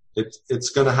muscles. It's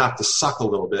going to have to suck a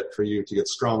little bit for you to get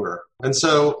stronger. And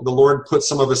so the Lord put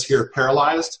some of us here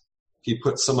paralyzed. He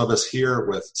put some of us here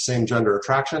with same-gender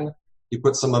attraction. He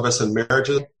put some of us in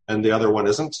marriages, and the other one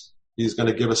isn't. He's going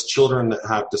to give us children that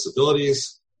have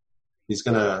disabilities. He's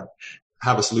going to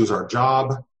have us lose our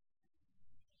job.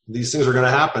 These things are going to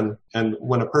happen. And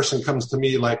when a person comes to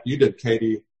me like you did,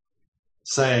 Katie,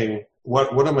 saying,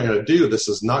 what am I going to do? This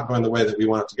is not going the way that we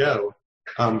want it to go.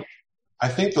 I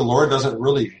think the Lord doesn't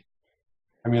really,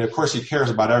 I mean, of course he cares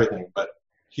about everything, but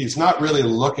he's not really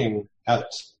looking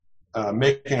at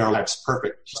making our lives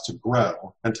perfect, just to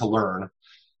grow and to learn.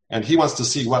 And he wants to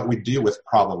see what we do with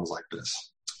problems like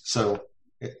this. So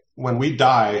when we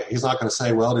die, he's not going to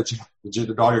say, well,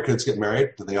 did all your kids get married?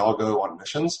 Did they all go on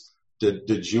missions?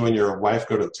 Did you and your wife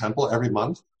go to the temple every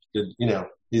month?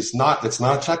 It's not a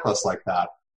checklist like that.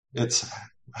 It's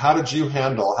how did you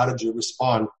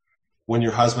respond when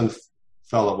your husband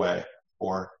fell away?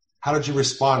 Or how did you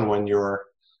respond when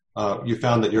you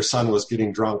found that your son was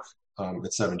getting drunk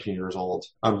at 17 years old?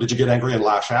 Did you get angry and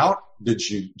lash out? Did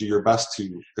you do your best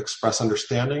to express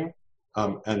understanding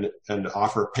and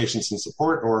offer patience and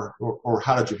support, or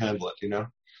how did you handle it?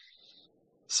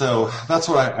 So that's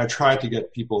what I try to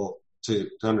get people to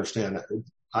understand.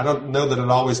 I don't know that it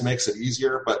always makes it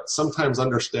easier, but sometimes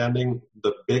understanding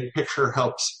the big picture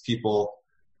helps people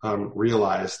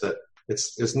realize that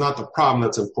it's not the problem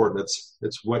that's important.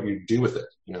 It's what you do with it.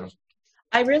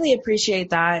 I really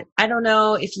appreciate that. I don't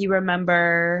know if you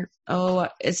remember,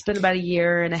 it's been about 1.5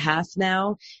 years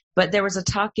now, but there was a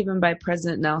talk given by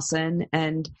President Nelson,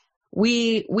 and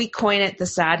we coin it the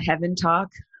sad heaven talk.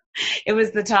 It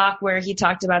was the talk where he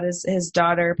talked about his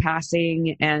daughter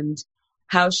passing and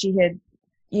how she had,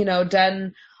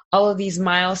 done all of these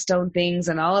milestone things,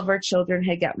 and all of our children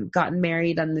had gotten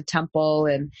married on the temple.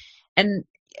 And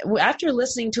after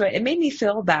listening to it, it made me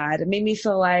feel bad. It made me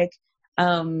feel like,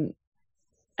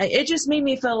 it just made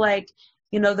me feel like,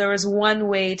 there was one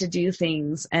way to do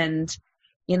things, and,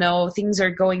 things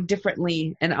are going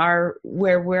differently in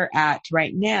where we're at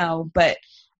right now. But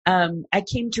I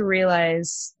came to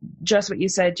realize just what you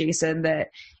said, Jason,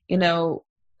 that,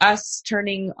 us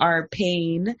turning our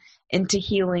pain into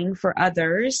healing for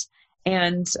others,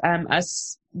 and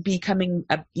us becoming,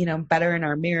 better in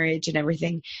our marriage and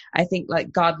everything. I think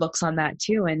like God looks on that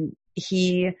too, and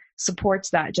he supports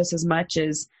that just as much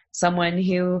as someone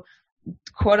who,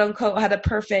 quote unquote, had a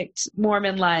perfect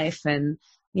Mormon life and,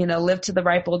 lived to the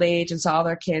ripe old age and saw all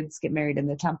their kids get married in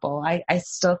the temple. I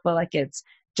still feel like it's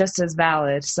just as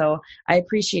valid. So I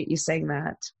appreciate you saying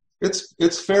that.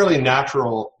 It's fairly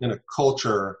natural in a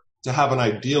culture to have an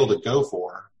ideal to go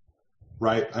for,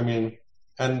 right? I mean,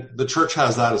 and the church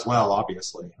has that as well,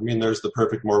 obviously. I mean, there's the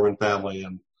perfect Mormon family,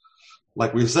 and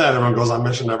like we said, everyone goes on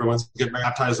mission, everyone's getting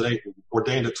baptized at 8, and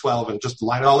ordained at 12, and just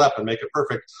line it all up and make it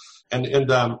perfect.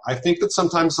 And I think that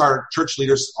sometimes our church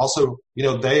leaders also,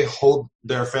 they hold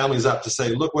their families up to say,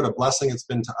 look what a blessing it's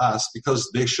been to us, because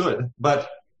they should. But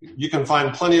you can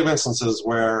find plenty of instances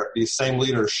where these same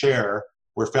leaders share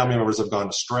where family members have gone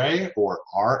astray or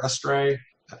are astray,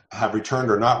 have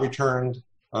returned or not returned.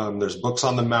 There's books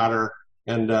on the matter.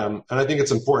 And I think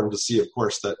it's important to see, of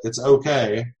course, that it's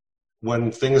okay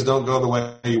when things don't go the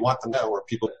way you want them to, or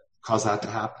people cause that to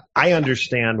happen. I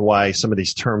understand why some of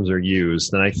these terms are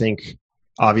used. And I think,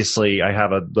 obviously, I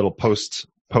have a little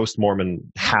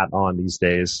post-Mormon hat on these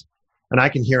days. And I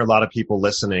can hear a lot of people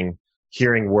listening,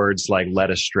 hearing words like led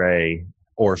astray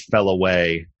or fell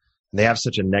away. And they have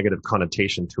such a negative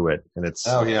connotation to it. And it's,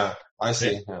 oh yeah, I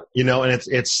see. Yeah. And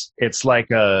it's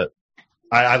like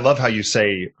I love how you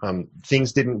say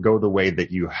things didn't go the way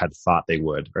that you had thought they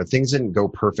would, or things didn't go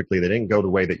perfectly. They didn't go the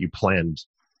way that you planned,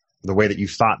 the way that you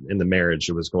thought in the marriage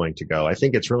it was going to go. I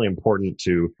think it's really important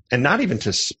to, and not even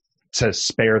to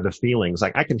spare the feelings.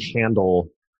 Like I can handle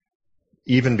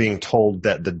even being told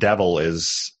that the devil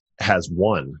has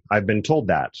won. I've been told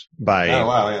that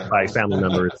by family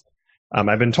members.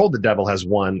 I've been told the devil has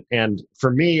won. And for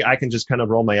me, I can just kind of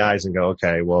roll my eyes and go,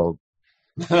 okay, well,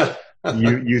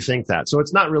 you think that. So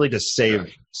it's not really to save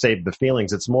the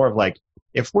feelings. It's more of like,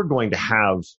 if we're going to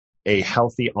have a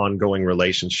healthy ongoing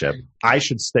relationship, I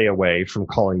should stay away from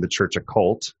calling the church a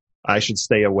cult. I should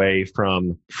stay away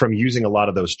from using a lot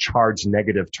of those charged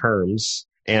negative terms.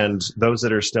 And those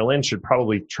that are still in should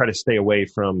probably try to stay away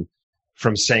from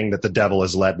saying that the devil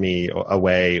has led me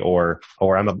away, or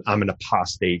I'm an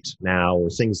apostate now, or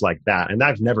things like that. And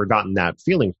I've never gotten that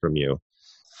feeling from you,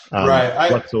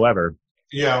 whatsoever.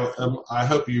 Yeah, I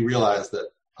hope you realize that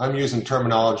I'm using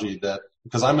terminology that,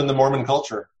 because I'm in the Mormon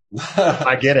culture.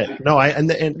 I get it. No,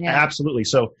 absolutely.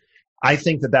 So I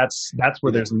think that's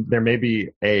where there may be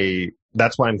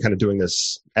that's why I'm kind of doing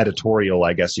this editorial,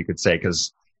 I guess you could say,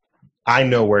 because I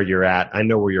know where you're at. I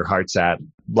know where your heart's at.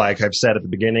 Like I've said at the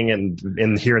beginning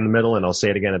and here in the middle, and I'll say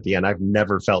it again at the end, I've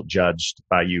never felt judged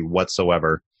by you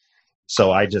whatsoever.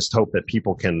 So I just hope that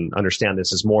people can understand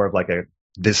this is more of like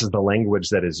this is the language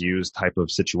that is used type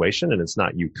of situation, and it's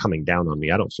not you coming down on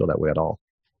me. I don't feel that way at all.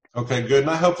 Okay, good. And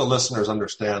I hope the listeners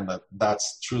understand that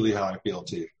that's truly how I feel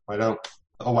too. I don't,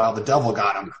 oh wow, the devil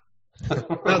got him.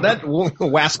 Well, that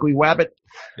wascally wabbit.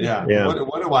 Yeah.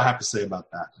 What do I have to say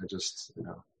about that? I just,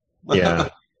 Yeah.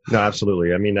 No,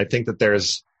 absolutely. I mean, I think that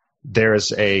there's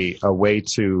a way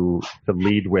to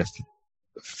lead with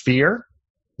fear.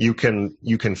 You can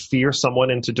fear someone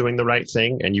into doing the right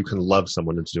thing, and you can love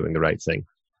someone into doing the right thing.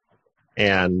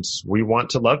 And we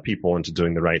want to love people into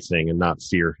doing the right thing and not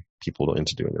fear people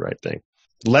into doing the right thing.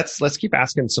 Let's keep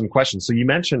asking some questions. So you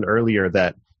mentioned earlier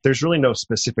that there's really no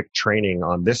specific training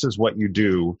on this is what you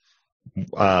do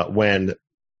when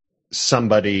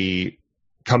somebody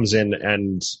comes in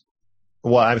and,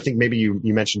 well, I think maybe you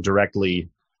mentioned directly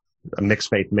a mixed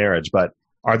faith marriage, but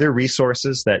are there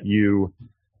resources that you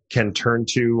can turn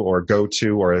to or go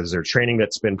to, or is there training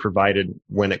that's been provided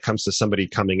when it comes to somebody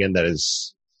coming in that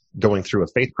is going through a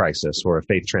faith crisis or a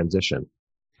faith transition?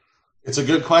 It's a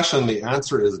good question. The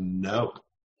answer is no.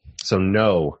 So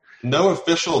no. No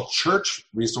official church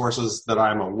resources that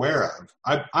I'm aware of.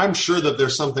 I'm sure that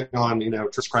there's something on,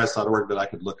 churchchrist.org that I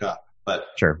could look up, but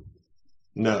sure.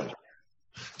 No.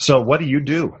 So what do you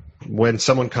do when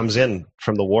someone comes in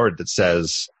from the ward that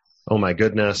says, oh my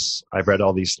goodness, I've read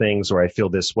all these things, or I feel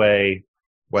this way,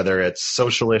 whether it's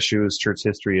social issues, church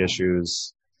history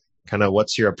issues, kind of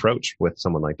what's your approach with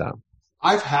someone like that?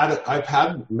 I've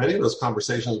had many of those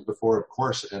conversations before, of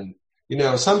course. And,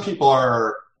 some people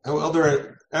are,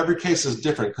 every case is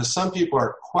different because some people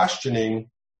are questioning,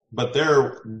 but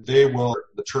they will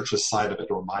the church's side of it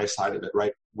or my side of it,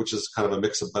 right? Which is kind of a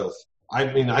mix of both.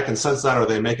 I mean, I can sense that, or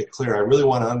they make it clear. I really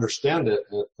want to understand it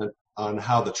on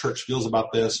how the church feels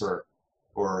about this or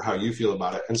how you feel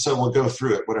about it. And so we'll go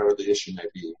through it, whatever the issue may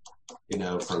be,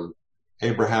 from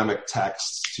Abrahamic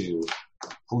texts to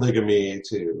polygamy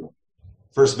to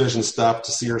first vision stuff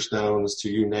to seer stones to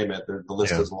you name it. The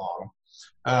list is long.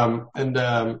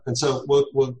 And so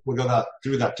we'll go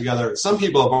through that together. Some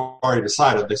people have already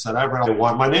decided. They said, I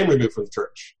want my name removed from the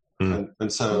church.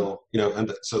 And so,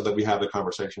 so that we have the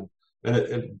conversation. And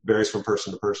it varies from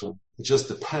person to person. It just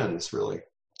depends, really.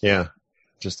 Yeah,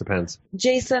 just depends.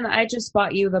 Jason, I just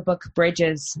bought you the book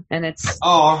Bridges, and it's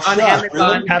on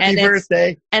Amazon. Really? Happy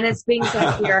birthday. And it's being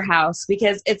sent to your house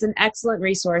because it's an excellent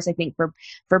resource, I think,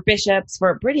 for bishops,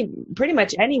 for pretty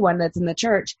much anyone that's in the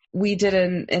church. We did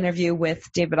an interview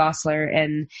with David Osler,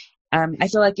 and I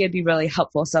feel like it'd be really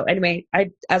helpful. So anyway,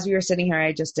 as we were sitting here,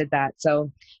 I just did that.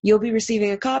 So you'll be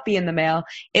receiving a copy in the mail.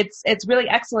 It's really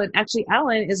excellent. Actually,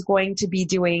 Alan is going to be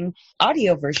doing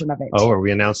audio version of it. Oh, are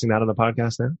we announcing that on the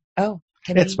podcast now? Oh,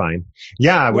 it's fine.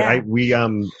 Yeah.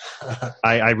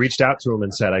 I reached out to him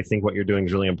and said, I think what you're doing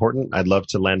is really important. I'd love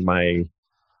to lend my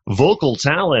vocal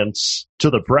talents to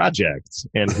the project.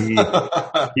 And he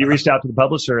reached out to the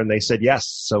publisher and they said yes.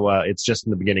 So it's just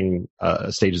in the beginning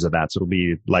stages of that. So it'll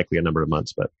be likely a number of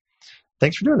months. But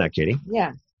thanks for doing that, Katie.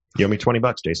 Yeah. You owe me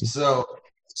 $20, Jason.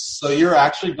 So you're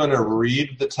actually going to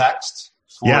read the text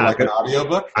for an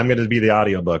audiobook? I'm going to be the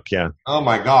audiobook, yeah. Oh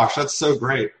my gosh, that's so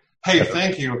great. Hey,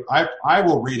 thank you. I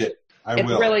will read it. It's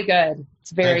really good.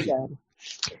 It's very good.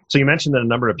 So you mentioned that a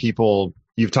number of people,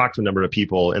 you've talked to a number of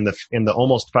people in the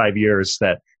almost 5 years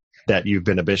that you've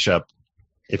been a bishop.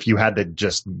 If you had to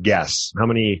just guess, how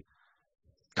many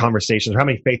conversations, how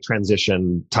many faith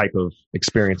transition type of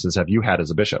experiences have you had as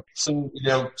a bishop? Some,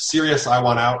 serious I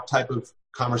want out type of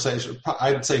conversation.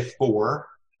 I would say 4.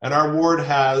 And our ward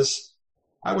has,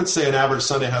 I would say an average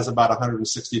Sunday has about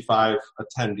 165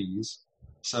 attendees.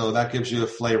 So that gives you a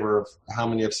flavor of how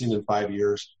many I've seen in 5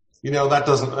 years.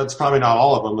 That's probably not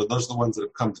all of them, but those are the ones that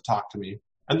have come to talk to me.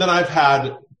 And then I've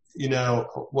had,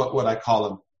 what would I call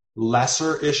them?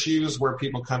 Lesser issues where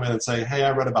people come in and say, hey,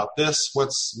 I read about this.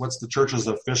 What's the church's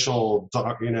official,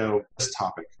 this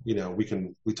topic?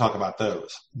 We talk about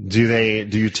those. Do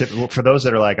you for those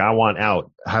that are like, I want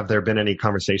out, have there been any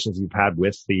conversations you've had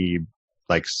with the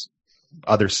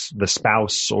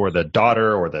spouse or the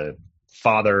daughter or the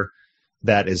father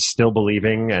that is still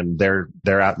believing and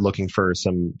they're out looking for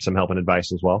some help and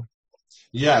advice as well?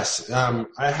 Yes.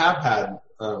 I have had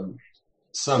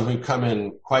some who come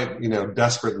in quite,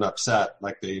 desperate and upset,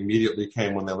 like they immediately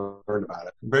came when they learned about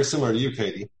it. Very similar to you,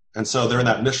 Katie. And so they're in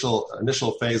that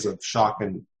initial phase of shock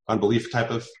and unbelief type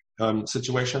of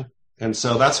situation. And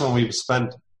so that's when we've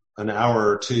spent an hour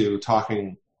or two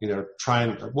talking,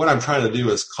 what I'm trying to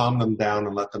do is calm them down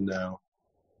and let them know,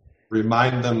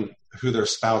 remind them who their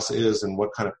spouse is and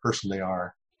what kind of person they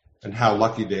are and how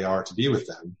lucky they are to be with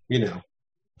them.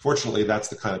 Fortunately, that's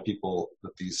the kind of people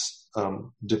that these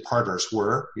departers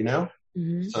were,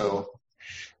 Mm-hmm.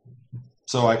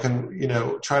 so I can,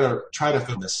 try to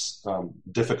fit this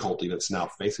difficulty that's now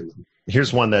facing them.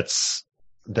 Here's one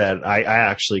that I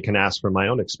actually can ask from my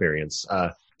own experience.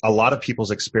 A lot of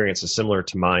people's experience is similar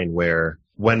to mine, where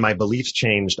when my beliefs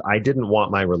changed, I didn't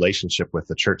want my relationship with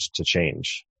the church to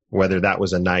change, whether that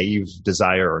was a naive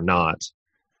desire or not.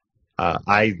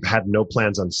 I had no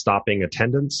plans on stopping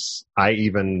attendance. I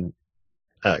even,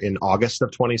 in August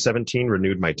of 2017,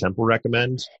 renewed my temple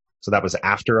recommend. So that was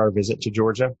after our visit to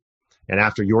Georgia and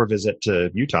after your visit to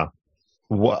Utah.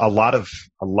 A lot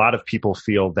of people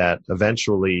feel that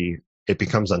eventually it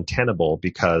becomes untenable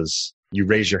because you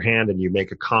raise your hand and you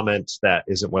make a comment that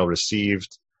isn't well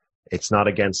received. It's not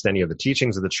against any of the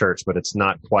teachings of the church, but it's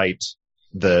not quite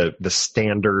the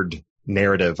standard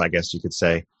narrative, I guess you could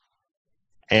say.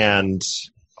 And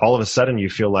all of a sudden you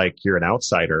feel like you're an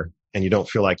outsider and you don't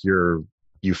feel like you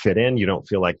fit in. You don't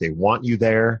feel like they want you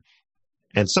there.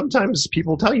 And sometimes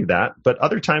people tell you that, but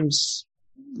other times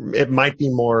it might be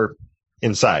more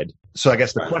inside. So I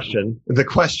guess the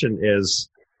question is,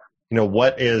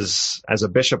 what is, as a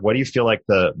bishop, what do you feel like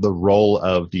the role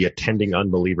of the attending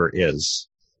unbeliever is?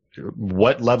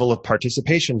 What level of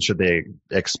participation should they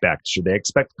expect? Should they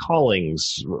expect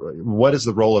callings? What is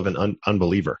the role of an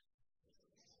unbeliever?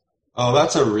 Oh,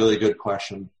 that's a really good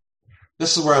question.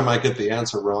 This is where I might get the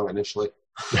answer wrong initially.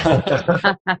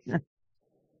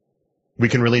 We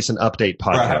can release an update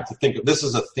podcast. I have to think. This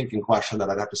is a thinking question that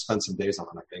I'd have to spend some days on,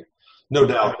 I think. No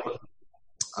doubt.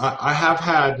 I have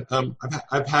had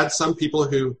I've had some people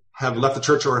who have left the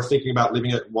church or are thinking about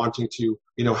leaving it, wanting to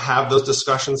have those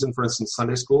discussions in, for instance,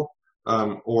 Sunday school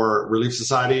or Relief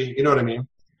Society. You know what I mean?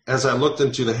 As I looked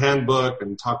into the handbook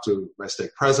and talked to my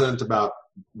stake president about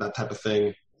that type of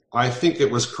thing, I think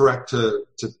it was correct to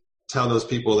tell those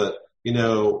people that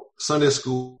Sunday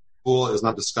school is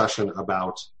not discussion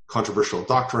about controversial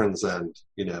doctrines and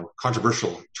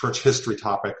controversial church history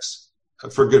topics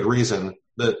for good reason.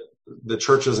 That the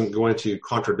church isn't going to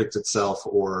contradict itself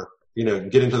or,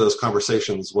 get into those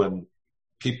conversations when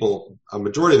a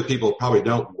majority of the people probably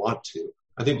don't want to.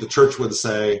 I think the church would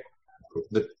say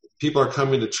that people are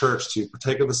coming to church to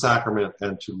partake of the sacrament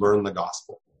and to learn the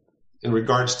gospel. In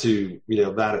regards to,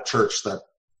 that at church,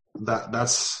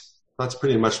 that's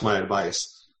pretty much my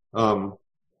advice.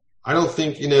 I don't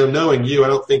think, knowing you, I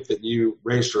don't think that you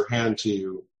raised your hand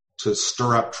to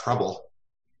stir up trouble.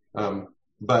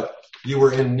 But you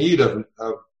were in need of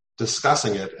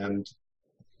discussing it, and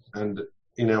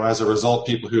as a result,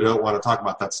 people who don't want to talk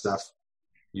about that stuff,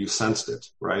 you sensed it,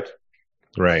 right?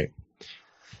 Right.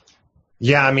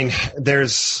 Yeah, I mean,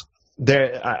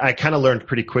 I kind of learned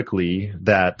pretty quickly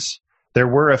that there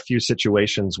were a few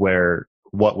situations where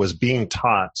what was being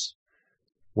taught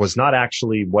was not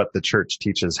actually what the church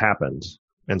teaches happened.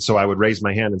 And so I would raise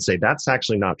my hand and say, that's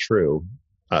actually not true.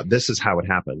 This is how it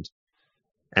happened.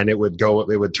 And it would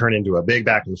turn into a big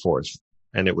back and forth.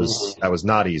 And that was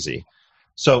not easy.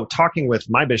 So talking with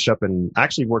my bishop, and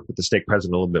actually worked with the stake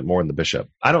president a little bit more than the bishop.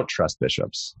 I don't trust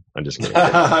bishops. I'm just kidding.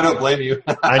 I don't blame you.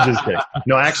 I'm just kidding.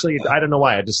 No, actually, I don't know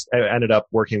why. I ended up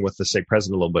working with the stake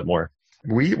president a little bit more.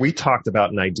 We talked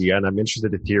about an idea, and I'm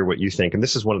interested to hear what you think. And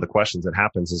this is one of the questions that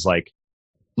happens is like,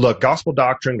 look, gospel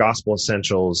doctrine, gospel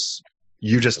essentials,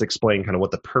 you just explain kind of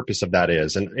what the purpose of that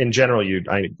is. And in general,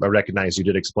 I recognize you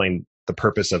did explain the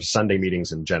purpose of Sunday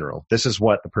meetings in general. This is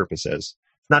what the purpose is.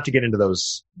 Not to get into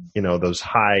those, those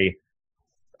high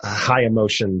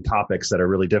emotion topics that are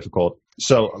really difficult.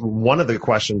 So one of the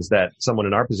questions that someone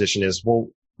in our position is, well,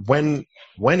 when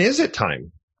is it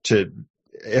time to,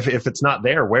 if it's not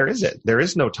there, where is it? There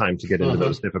is no time to get into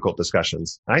those difficult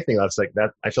discussions. I think that's like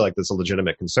that. I feel like that's a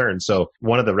legitimate concern. So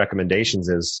one of the recommendations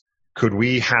is, could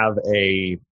we have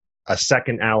a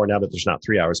second hour, now that there's not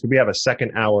 3 hours, could we have a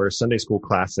second hour Sunday school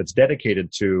class that's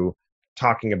dedicated to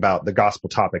talking about the gospel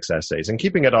topics essays and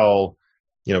keeping it all,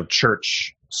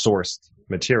 church sourced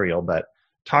material, but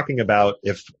talking about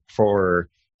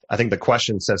I think the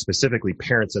question says specifically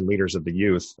parents and leaders of the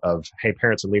youth of, hey,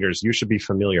 parents and leaders, you should be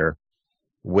familiar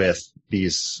with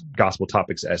these gospel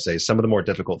topics essays, some of the more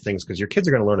difficult things, because your kids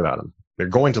are going to learn about them. They're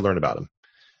going to learn about them.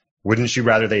 Wouldn't you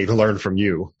rather they learn from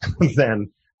you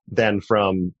than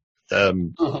from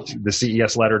the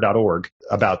cesletter.org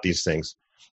about these things?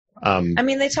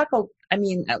 They talk,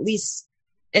 at least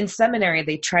in seminary,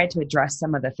 they try to address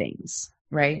some of the things,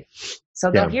 right? So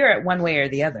they'll hear it one way or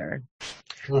the other.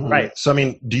 Right. So,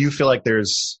 do you feel like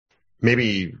there's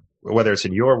maybe, whether it's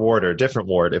in your ward or a different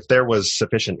ward, if there was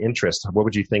sufficient interest, what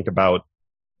would you think about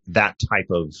that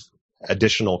type of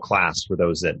additional class for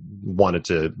those that wanted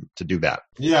to do that?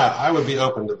 Yeah, I would be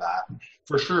open to that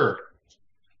for sure.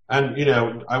 And,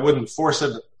 I wouldn't force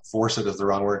it is the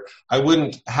wrong word. I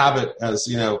wouldn't have it as,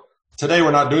 today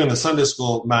we're not doing the Sunday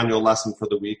school manual lesson for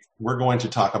the week. We're going to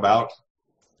talk about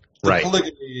the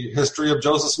polygamy history of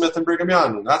Joseph Smith and Brigham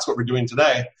Young. That's what we're doing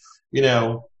today.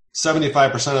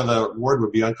 75% of the word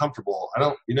would be uncomfortable.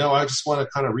 I just want to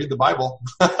kind of read the Bible,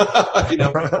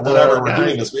 whatever we're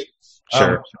doing this week.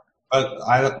 Sure. But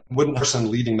I wouldn't person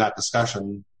leading that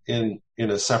discussion in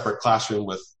a separate classroom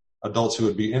with adults who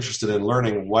would be interested in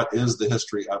learning what is the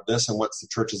history of this and what's the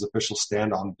church's official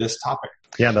stand on this topic.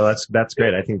 Yeah, no, that's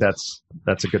great. I think that's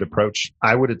a good approach.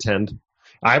 I would attend.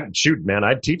 I'd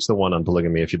teach the one on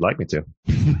polygamy if you'd like me to.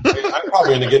 I'm probably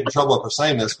going to get in trouble for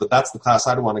saying this, but that's the class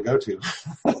I'd want to go to.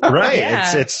 Right.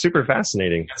 Yeah. It's super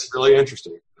fascinating. It's really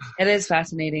interesting. It is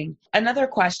fascinating. Another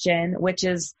question, which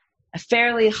is a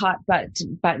fairly hot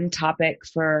button topic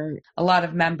for a lot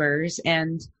of members,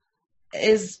 and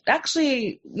is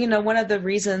actually, one of the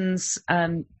reasons,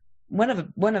 one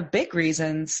of big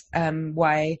reasons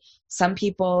why some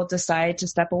people decide to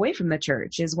step away from the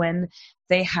church is when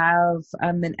they have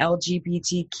an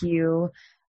LGBTQ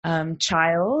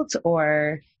child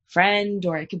or friend,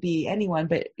 or it could be anyone,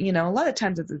 but a lot of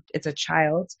times it's a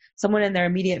child, someone in their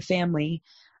immediate family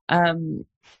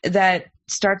that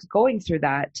starts going through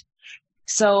that.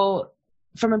 So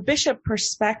from a bishop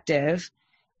perspective,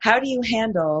 how do you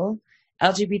handle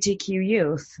LGBTQ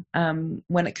youth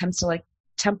when it comes to like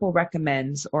temple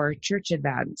recommends or church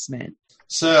advancement?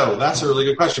 So that's a really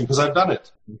good question because I've done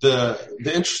it. The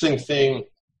interesting thing,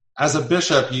 as a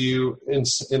bishop, you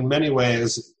in many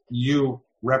ways you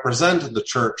represent the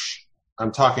church.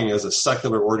 I'm talking as a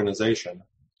secular organization.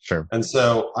 Sure. And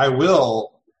so I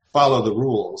will follow the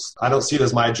rules. I don't see it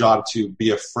as my job to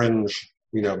be a fringe,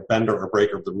 bender or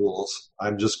breaker of the rules.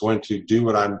 I'm just going to do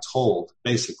what I'm told,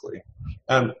 basically.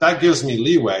 And that gives me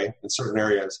leeway in certain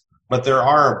areas, but there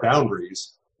are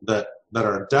boundaries that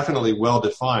are definitely well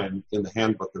defined in the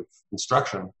handbook of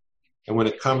instruction. And when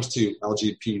it comes to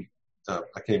LGBT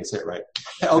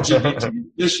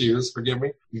issues, forgive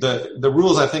me, the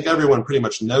rules, I think everyone pretty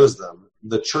much knows them.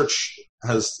 The church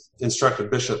has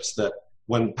instructed bishops that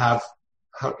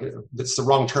it's the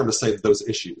wrong term to say those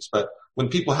issues, but when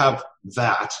people have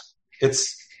that,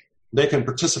 they can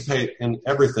participate in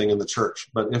everything in the church.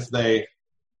 But if they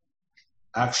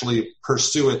actually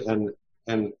pursue it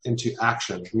and into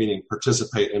action, meaning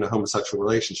participate in a homosexual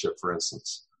relationship, for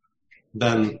instance,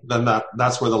 then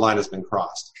that's where the line has been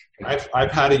crossed.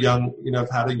 I've had a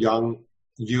young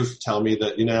youth tell me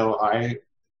that, I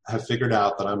have figured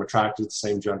out that I'm attracted to the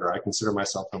same gender. I consider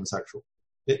myself homosexual.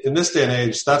 In this day and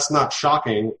age, that's not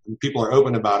shocking. People are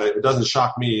open about it. It doesn't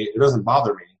shock me. It doesn't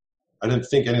bother me. I didn't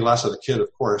think any less of the kid,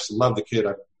 of course. Love the kid.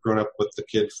 I've grown up with the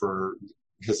kid for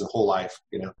his whole life,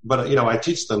 But, I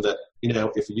teach them that,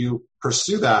 if you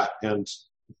pursue that and,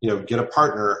 get a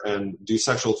partner and do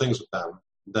sexual things with them,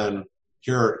 then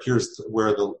here's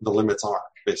where the limits are,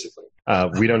 basically.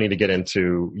 We don't need to get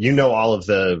into, all of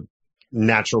the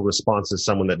natural responses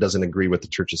someone that doesn't agree with the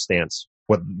church's stance,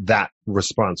 what that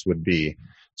response would be.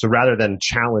 So rather than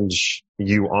challenge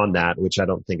you on that, which I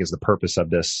don't think is the purpose of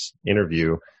this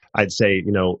interview, I'd say,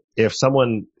 if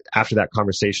someone after that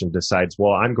conversation decides,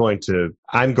 well, I'm going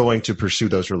to pursue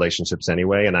those relationships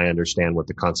anyway, and I understand what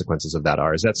the consequences of that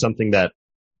are. Is that something that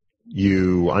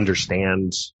you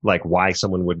understand, like why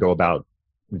someone would go about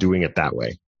doing it that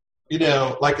way?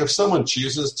 Like if someone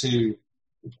chooses to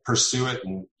pursue it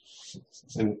and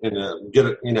get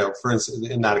it, for instance,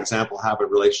 in that example, have a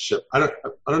relationship. I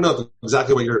don't know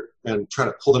exactly what and try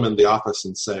to pull them in the office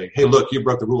and say, hey, look, you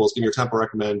broke the rules. Give me your temple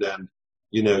recommend, and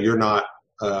you're not.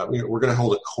 We're going to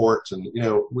hold a court, and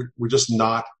we're just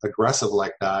not aggressive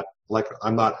like that. Like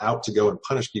I'm not out to go and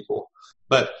punish people.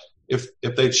 But if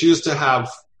they choose to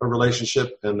have a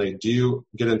relationship and they do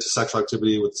get into sexual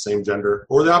activity with the same gender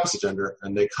or the opposite gender,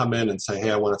 and they come in and say,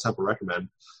 hey, I want a temple recommend.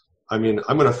 I mean,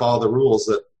 I'm going to follow the rules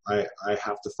that I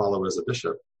have to follow as a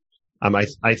bishop.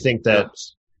 I think that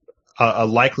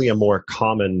likely a more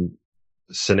common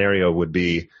scenario would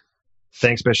be,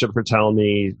 thanks, Bishop, for telling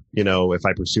me, if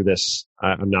I pursue this,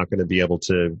 I'm not going to be able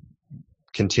to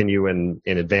continue in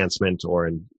advancement or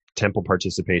in temple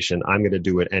participation. I'm going to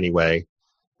do it anyway.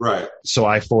 Right. So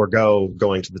I forego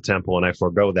going to the temple and I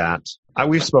forego that.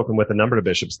 We've spoken with a number of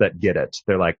bishops that get it.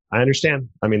 They're like, I understand.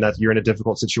 I mean, that you're in a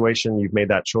difficult situation. You've made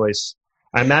that choice.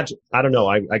 I imagine, I don't know.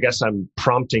 I guess I'm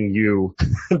prompting you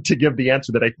to give the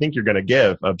answer that I think you're going to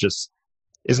give of just,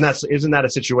 isn't that a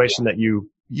situation that you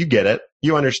get it?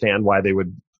 You understand why they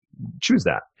would choose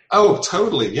that. Oh,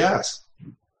 totally. Yes.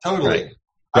 Totally. Right.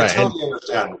 I totally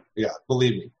understand. Yeah.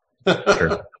 Believe me.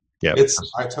 Sure. Yeah.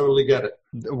 I totally get it.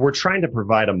 We're trying to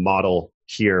provide a model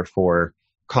here for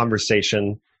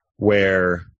conversation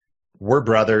where we're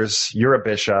brothers. You're a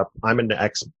bishop. I'm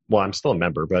still a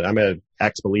member, but I'm an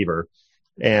ex-believer.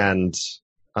 And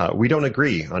we don't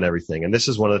agree on everything. And this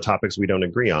is one of the topics we don't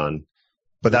agree on.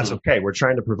 But that's okay. We're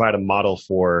trying to provide a model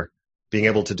for being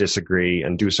able to disagree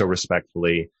and do so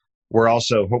respectfully. We're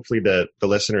also, hopefully the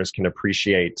listeners can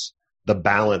appreciate the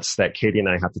balance that Katie and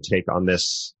I have to take on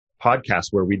this podcast,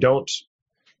 where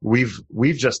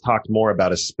we've just talked more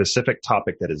about a specific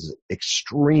topic that is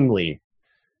extremely,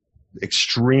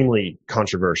 extremely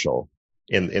controversial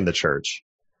in the church.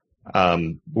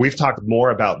 We've talked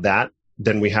more about that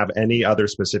than we have any other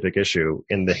specific issue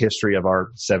in the history of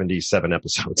our 77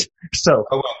 episodes. So,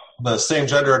 the same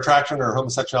gender attraction or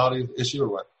homosexuality issue, or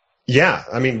what? Yeah,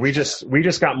 I mean, we just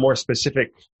got more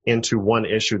specific into one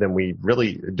issue than we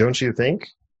really, don't you think?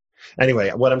 Anyway,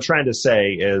 what I'm trying to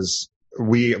say is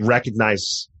we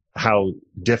recognize how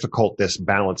difficult this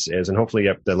balance is, and hopefully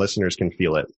the listeners can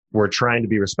feel it. We're trying to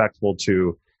be respectful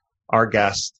to our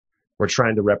guest. We're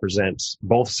trying to represent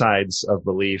both sides of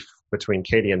belief between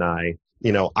Katie and I.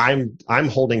 You know, I'm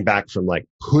holding back from like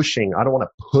pushing. I don't want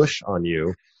to push on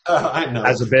you I know.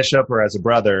 as a bishop or as a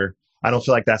brother. I don't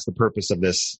feel like that's the purpose of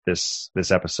this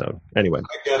episode. Anyway,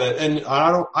 I get it, and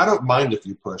I don't mind if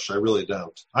you push. I really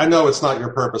don't. I know it's not your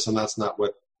purpose, and that's not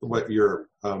what your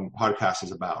podcast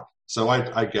is about. So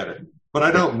I get it, but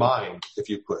I don't mind if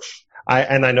you push.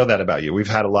 I know that about you. We've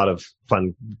had a lot of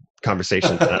fun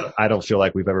conversations. I don't feel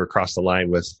like we've ever crossed the line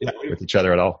with each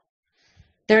other at all.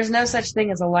 There's no such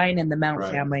thing as a line in the Mount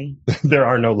family. There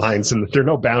are no lines, and there are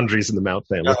no boundaries in the Mount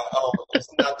family. No,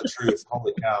 isn't that the truth?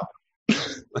 Holy cow.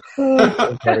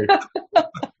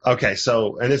 Okay,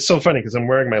 so, and it's so funny because I'm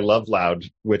wearing my Love Loud,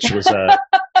 which is a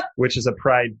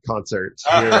Pride concert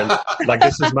here, and like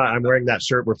I'm wearing that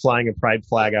shirt. We're flying a Pride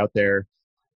flag out there.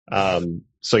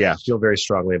 So yeah, feel very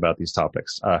strongly about these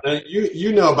topics.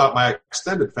 You know about my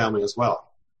extended family as well.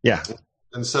 Yeah.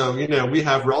 And so, we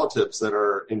have relatives that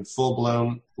are in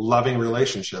full-blown loving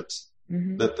relationships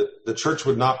that the church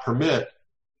would not permit,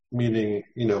 meaning,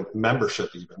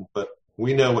 membership even, but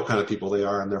we know what kind of people they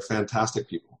are, and they're fantastic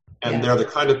people. And they're the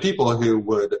kind of people who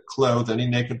would clothe any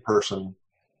naked person,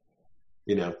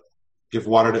 give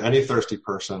water to any thirsty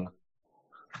person,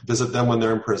 visit them when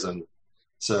they're in prison.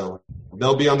 So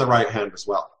they'll be on the right hand as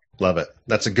well. Love it.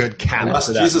 That's a good cap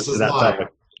Unless Jesus is lying.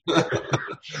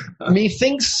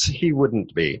 Methinks he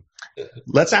wouldn't be.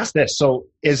 Let's ask this. So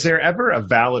is there ever a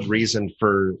valid reason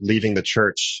for leaving the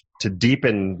church to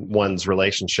deepen one's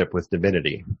relationship with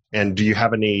divinity? And do you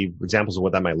have any examples of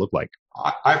what that might look like?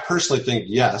 I personally think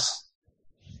yes,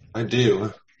 I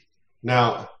do.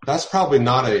 Now, that's probably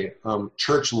not a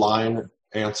church line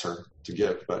answer to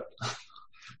give, but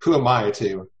who am I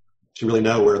to really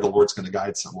know where the Lord's going to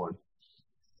guide someone?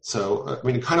 So, I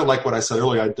mean, kind of like what I said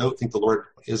earlier, I don't think the Lord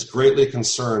is greatly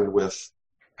concerned with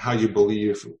how you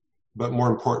believe, but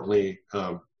more importantly,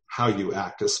 how you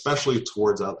act, especially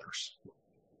towards others.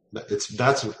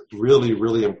 That's really,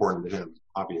 really important to him,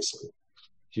 obviously.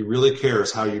 He really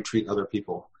cares how you treat other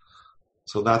people.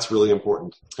 So that's really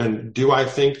important. And do I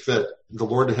think that the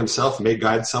Lord himself may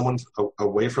guide someone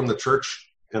away from the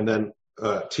church and then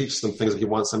teach them things that he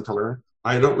wants them to learn?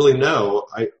 I don't really know.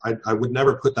 I would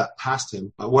never put that past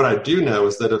him. What I do know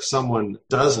is that if someone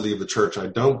does leave the church, I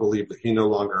don't believe that he no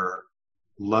longer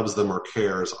loves them or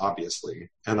cares, obviously.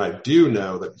 And I do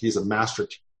know that he's a master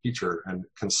teacher and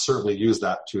can certainly use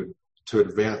that to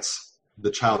advance the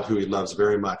child who he loves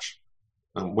very much,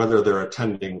 whether they're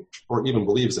attending or even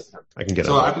believes in him. I can get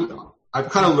so I've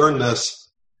kind of learned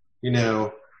this,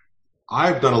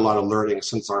 I've done a lot of learning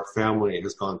since our family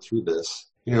has gone through this.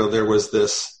 There was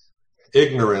this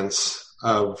ignorance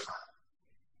of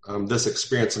this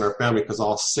experience in our family because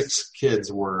all 6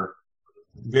 kids were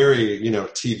very,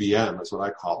 TBM is what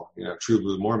I call, true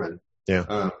blue Mormon.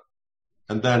 Yeah.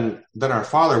 And then our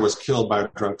father was killed by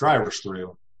drunk drivers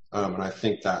through. And I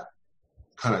think that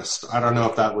kind of, I don't know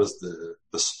if that was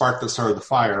the spark that started the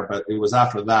fire, but it was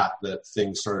after that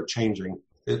things started changing.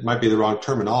 It might be the wrong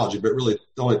terminology, but really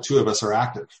only 2 of us are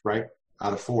active, right?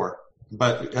 Out of 4.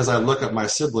 But as I look at my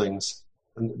siblings,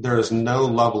 there is no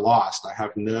love lost. I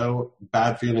have no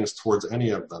bad feelings towards any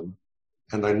of them.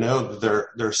 And I know that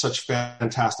they're such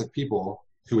fantastic people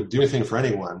who would do anything for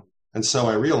anyone. And so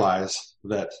I realize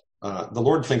that the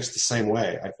Lord thinks the same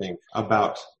way, I think,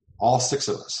 about all 6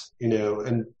 of us.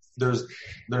 And there's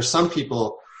some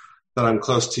people that I'm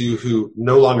close to who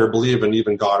no longer believe in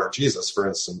even God or Jesus, for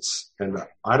instance. And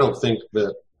I don't think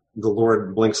that the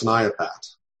Lord blinks an eye at that.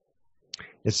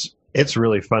 It's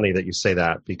really funny that you say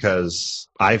that because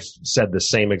I've said the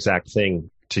same exact thing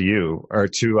to you or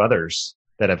to others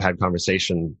that I've had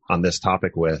conversation on this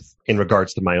topic with in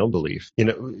regards to my own belief.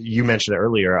 You mentioned it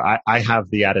earlier. I have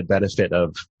the added benefit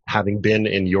of having been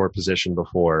in your position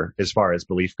before as far as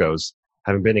belief goes,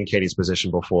 having been in Katie's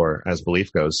position before as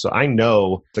belief goes. So I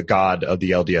know the God of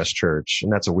the LDS Church,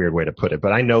 and that's a weird way to put it,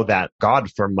 but I know that God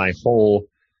from my whole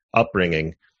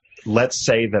upbringing. Let's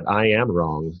say that I am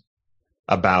wrong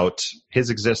about his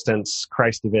existence,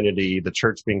 Christ's divinity, the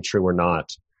church being true or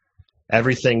not.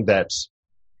 Everything that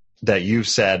you've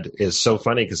said is so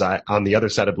funny because on the other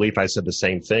side of belief, I said the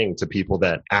same thing to people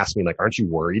that ask me, like, aren't you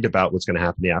worried about what's going to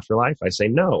happen in the afterlife? I say,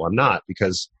 no, I'm not,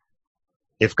 because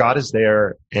if God is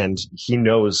there and he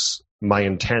knows my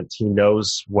intent, he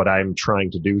knows what I'm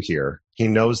trying to do here. He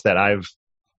knows that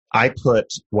I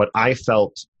put what I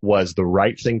felt was the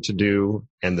right thing to do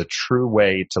and the true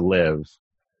way to live,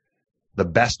 the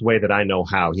best way that I know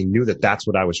how. He knew that that's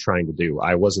what I was trying to do.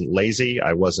 I wasn't lazy.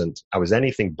 I was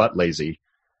anything but lazy.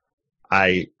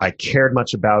 I cared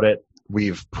much about it.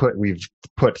 We've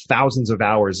put thousands of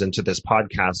hours into this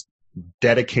podcast,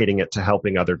 dedicating it to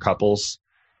helping other couples.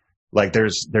 Like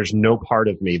there's no part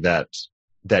of me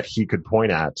that he could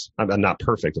point at. I'm not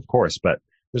perfect, of course, but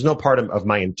there's no part of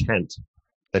my intent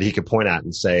that he could point at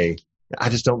and say, I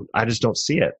just don't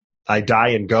see it. I die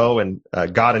and go, and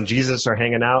God and Jesus are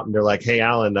hanging out, and they're like, hey,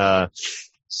 Alan,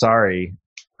 sorry.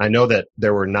 I know that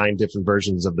there were 9 different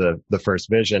versions of the first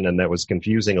vision, and that was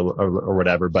confusing or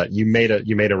whatever, but you made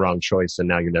a wrong choice, and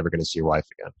now you're never going to see your wife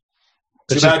again.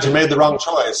 Too bad you made the wrong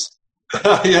choice.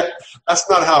 Yeah, that's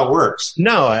not how it works.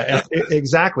 No,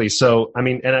 exactly. So, I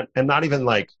mean, and I'm not even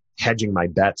like hedging my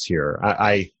bets here.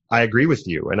 I agree with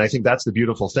you. And I think that's the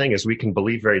beautiful thing is we can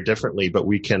believe very differently, but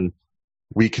we can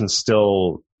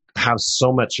still have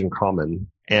so much in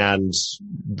common and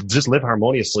just live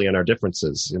harmoniously in our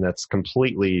differences. And that's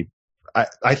completely,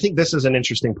 I think this is an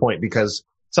interesting point because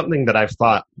something that I've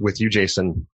thought with you,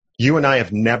 Jason, you and I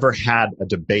have never had a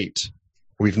debate.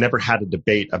 We've never had a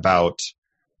debate about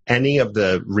any of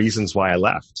the reasons why I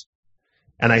left.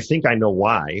 And I think I know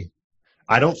why.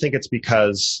 I don't think it's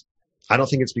because I don't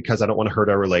want to hurt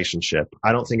our relationship.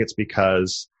 I don't think it's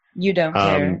because you don't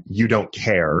care. You don't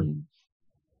care. Mm-hmm.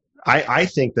 I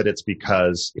think that it's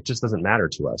because it just doesn't matter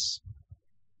to us.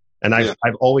 And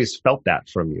I've always felt that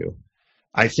from you.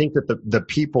 I think that the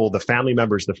people, the family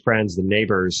members, the friends, the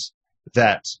neighbors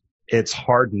that it's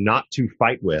hard not to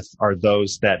fight with are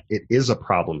those that it is a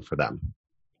problem for them.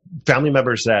 Family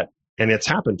members that, and it's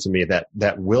happened to me,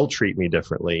 that will treat me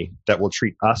differently, that will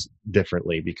treat us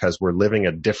differently because we're living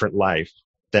a different life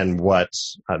than what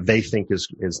they think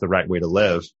is the right way to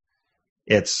live.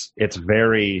 It's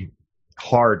very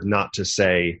hard not to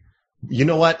say, you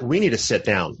know what, we need to sit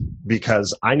down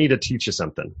because I need to teach you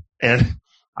something. And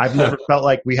I've never felt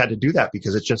like we had to do that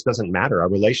because it just doesn't matter. Our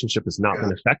relationship has not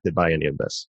been affected by any of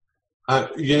this.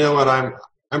 You know what,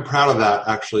 I'm proud of that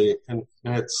actually. And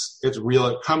it's real.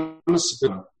 It comes,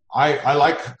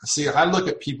 I look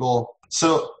at people.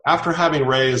 So after having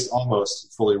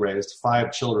almost fully raised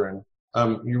 5 children,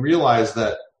 you realize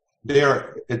that they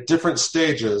are at different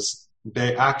stages.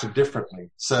 They act differently.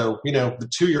 So, the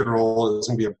 2-year-old is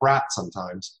going to be a brat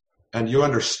sometimes, and you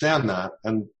understand that,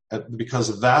 and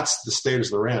because that's the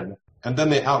stage they're in, and then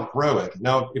they outgrow it.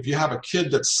 Now, if you have a kid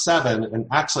that's 7 and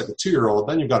acts like a 2-year-old,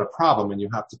 then you've got a problem, and you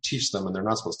have to teach them, and they're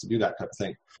not supposed to do that type of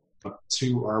thing.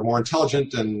 2 are more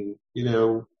intelligent and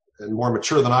and more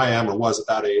mature than I am or was at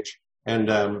that age,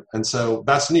 and so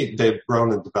that's neat. They've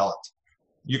grown and developed.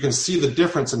 You can see the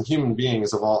difference in human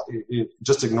beings of all.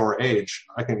 Just ignore age.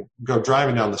 I can go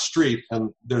driving down the street,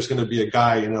 and there's going to be a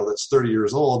guy, that's 30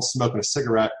 years old, smoking a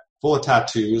cigarette, full of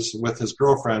tattoos, with his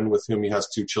girlfriend, with whom he has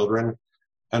 2 children,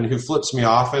 and who flips me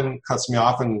off and cuts me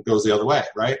off and goes the other way,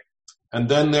 right? And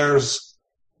then there's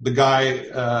the guy.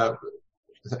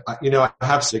 I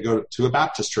have to go to a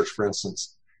Baptist church, for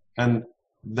instance, and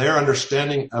their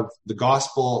understanding of the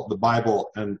gospel, the Bible,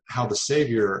 and how the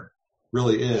Savior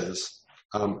really is.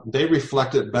 They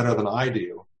reflect it better than I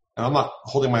do. And I'm not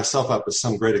holding myself up as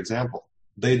some great example.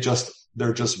 They're just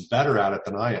better at it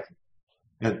than I am.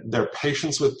 And their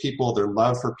patience with people, their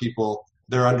love for people,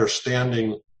 their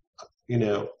understanding,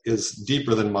 is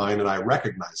deeper than mine, and I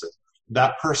recognize it.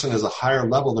 That person is a higher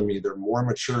level than me. They're more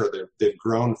mature. They've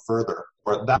grown further.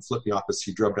 Or that flipped me off as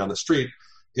he drove down the street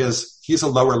he's a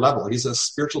lower level. He's a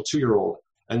spiritual 2-year-old.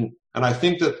 And I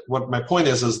think that what my point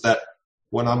is that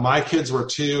when my kids were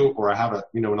 2, or I have an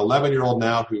 11-year-old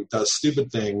now who does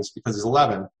stupid things because he's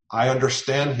 11, I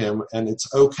understand him, and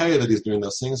it's okay that he's doing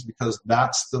those things because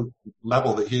that's the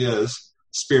level that he is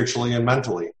spiritually and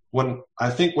mentally. When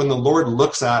the Lord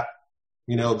looks at,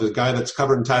 the guy that's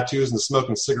covered in tattoos and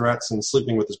smoking cigarettes and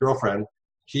sleeping with his girlfriend,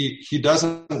 he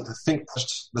doesn't think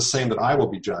the same that I will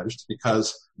be judged,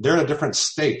 because they're in a different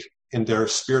state in their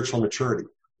spiritual maturity.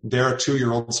 They're a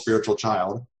 2-year-old spiritual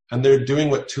child, and they're doing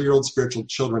what 2-year-old spiritual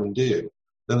children do.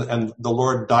 And the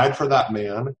Lord died for that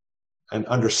man and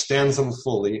understands him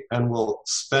fully and will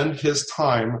spend his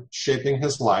time shaping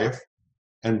his life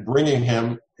and bringing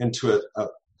him into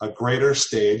a greater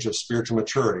stage of spiritual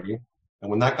maturity. And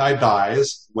when that guy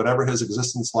dies, whatever his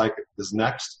existence like is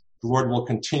next, the Lord will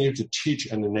continue to teach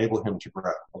and enable him to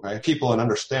grow. Okay, people and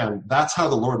understand that's how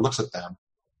the Lord looks at them.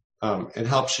 It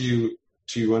helps you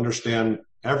to understand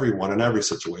everyone in every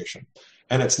situation.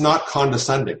 And it's not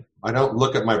condescending. I don't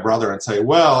look at my brother and say,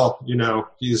 well,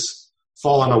 he's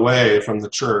fallen away from the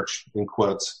church, in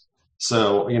quotes.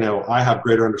 So, I have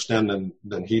greater understanding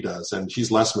than he does, and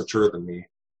he's less mature than me.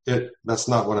 That's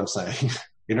not what I'm saying.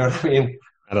 You know what I mean?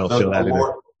 I don't feel that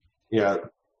either. Yeah.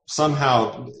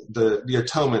 Somehow the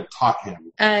atonement taught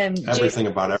him everything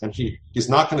about it, and he's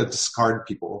not going to discard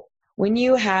people. When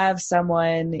you have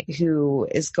someone who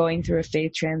is going through a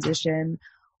faith transition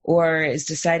or is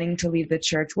deciding to leave the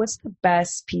church, what's the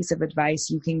best piece of advice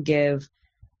you can give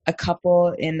a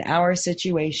couple in our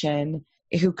situation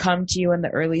who come to you in the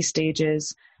early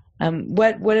stages?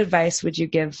 What advice would you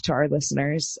give to our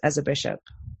listeners as a bishop?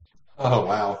 Oh,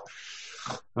 wow.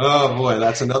 Oh, boy,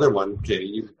 that's another one,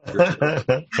 Katie. You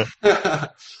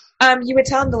would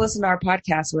tell them to listen to our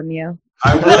podcast, wouldn't you?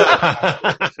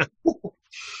 I would.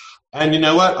 And you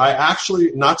know what? I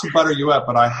actually, not to butter you up,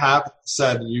 but I have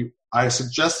said I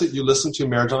suggest that you listen to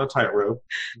Marriage on a Tightrope,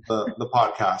 the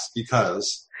podcast,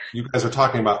 because you guys are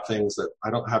talking about things that I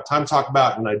don't have time to talk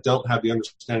about, and I don't have the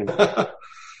understanding.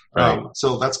 Right.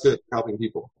 So that's good for helping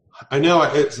people. I know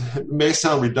it may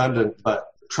sound redundant, but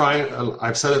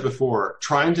I've said it before,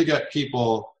 trying to get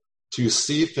people to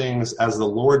see things as the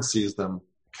Lord sees them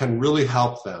can really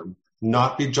help them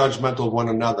not be judgmental of one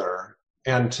another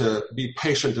and to be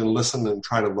patient and listen and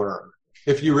try to learn.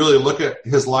 If you really look at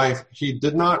his life, he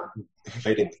did not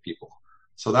hating people.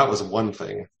 So that was one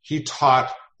thing. He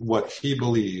taught what he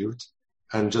believed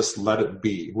and just let it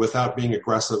be without being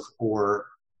aggressive or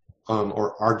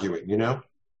arguing,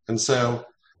 And so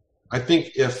I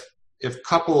think if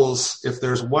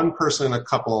there's one person in a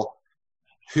couple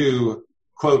who,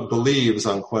 quote, believes,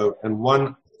 unquote, and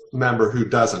one member who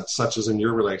doesn't, such as in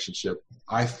your relationship,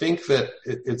 I think that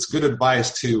it's good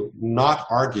advice to not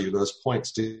argue those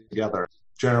points together,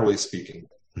 generally speaking.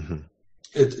 Mm-hmm.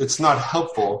 It's not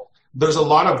helpful. There's a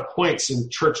lot of points in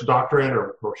church doctrine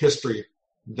or history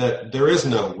that there is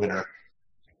no winner.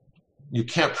 You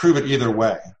can't prove it either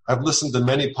way. I've listened to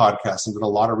many podcasts and did a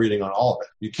lot of reading on all of it.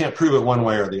 You can't prove it one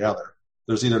way or the other.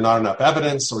 There's either not enough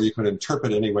evidence or you can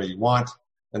interpret it any way you want.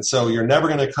 And so you're never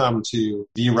going to come to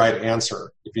the right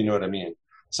answer, if you know what I mean.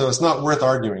 So it's not worth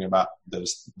arguing about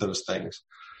those things.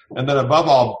 And then above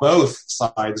all, both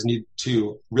sides need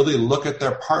to really look at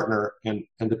their partner and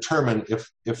determine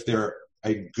if they're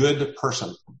a good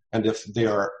person and if they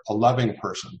are a loving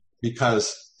person.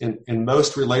 Because in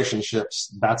most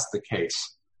relationships, that's the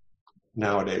case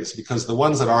nowadays, because the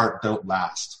ones that aren't don't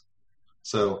last.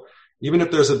 So even if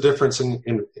there's a difference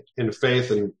in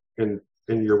faith and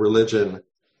in your religion,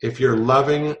 if you're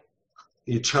loving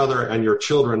each other and your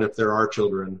children, if there are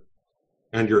children,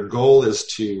 and your goal is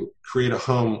to create a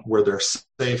home where they're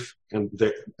safe and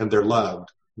they're loved,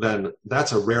 then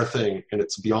that's a rare thing, and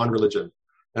it's beyond religion.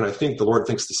 And I think the Lord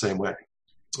thinks the same way.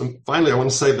 And finally, I want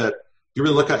to say that you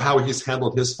really look at how he's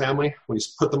handled his family when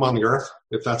he's put them on the earth,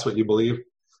 if that's what you believe,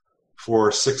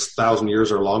 for 6,000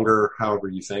 years or longer, however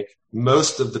you think.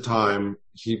 Most of the time,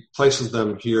 he places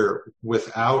them here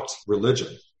without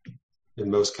religion,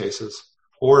 in most cases,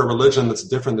 or a religion that's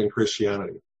different than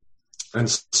Christianity. And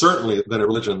certainly than a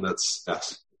religion that's,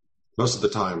 yes, most of the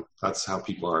time, that's how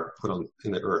people are put on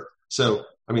in the earth. So,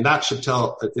 I mean, that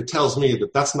it tells me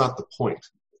that that's not the point.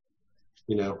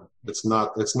 It's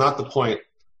not the point.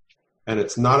 And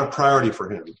it's not a priority for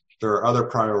him. There are other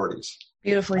priorities.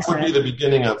 Beautifully said. That would be the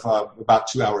beginning of about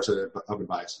 2 hours of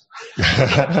advice.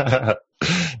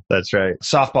 That's right.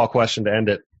 Softball question to end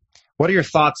it. What are your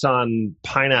thoughts on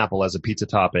pineapple as a pizza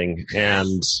topping?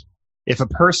 And if a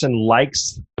person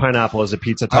likes pineapple as a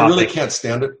pizza topping... I really can't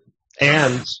stand it.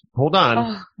 And, hold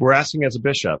on, we're asking as a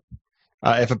bishop.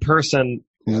 If a person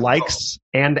likes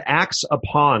and acts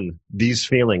upon these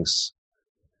feelings...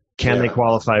 Can they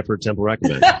qualify for temple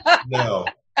recommend? No.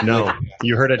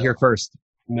 You heard it here first.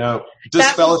 No.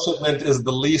 Disfellowshipment is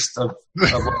the least of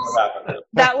what would happen.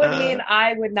 That would mean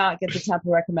I would not get the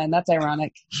temple recommend. That's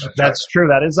ironic. That's true.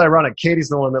 That is ironic. Katie's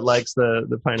the one that likes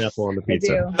the pineapple on the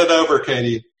pizza. Hand it over,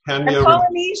 Katie. Hand me I'm over.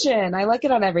 Polynesian. I like it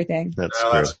on everything. That's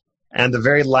true. And the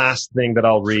very last thing that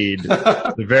I'll read,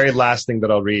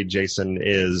 Jason,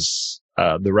 is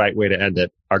the right way to end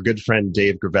it. Our good friend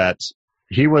Dave Gravett,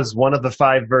 he was one of the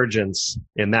 5 virgins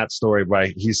in that story where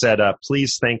he said,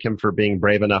 please thank him for being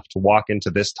brave enough to walk into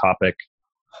this topic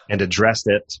and address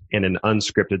it in an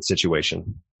unscripted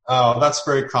situation. Oh, that's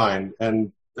very kind.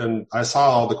 And I saw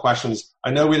all the questions.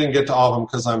 I know we didn't get to all of them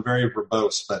because I'm very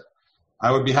verbose, but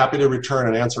I would be happy to return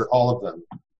and answer all of them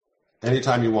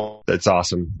anytime you want. That's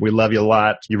awesome. We love you a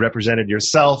lot. You represented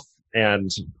yourself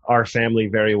and our family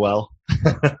very well.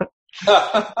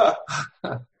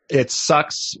 It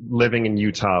sucks living in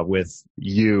Utah with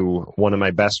you, one of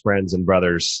my best friends and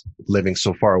brothers, living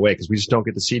so far away because we just don't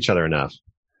get to see each other enough.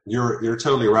 You're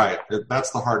totally right.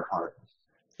 That's the hard part.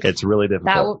 It's really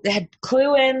difficult. That had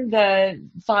clue in the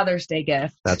Father's Day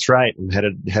gift. That's right. I'm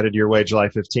headed your way July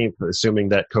 15th, assuming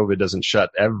that COVID doesn't shut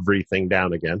everything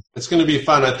down again. It's going to be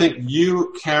fun. I think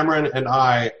you, Cameron, and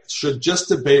I should just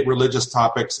debate religious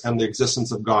topics and the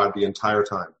existence of God the entire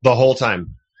time. The whole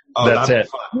time. Oh, that's it.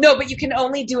 No, but you can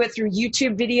only do it through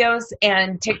YouTube videos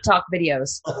and TikTok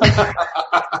videos.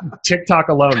 TikTok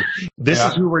alone. This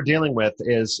is who we're dealing with.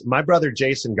 Is my brother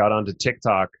Jason got onto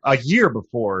TikTok a year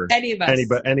before any of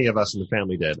us in the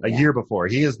family did. A year before.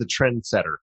 He is the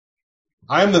trendsetter.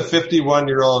 I'm the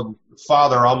 51-year-old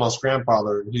father, almost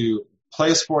grandfather, who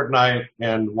plays Fortnite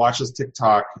and watches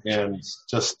TikTok, and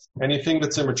just anything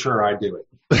that's immature, I do it.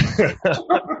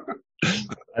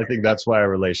 I think that's why our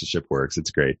relationship works. It's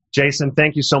great. Jason,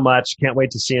 thank you so much. Can't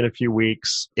wait to see you in a few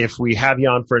weeks. If we have you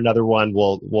on for another one,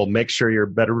 we'll make sure you're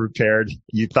better prepared.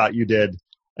 You thought you did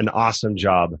an awesome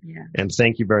job. Yeah. And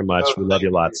thank you very much. We love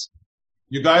you lots.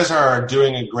 You guys are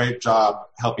doing a great job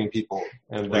helping people.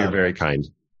 And you're very kind.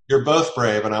 You're both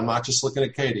brave, and I'm not just looking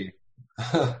at Katie.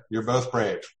 You're both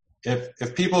brave.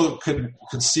 If people could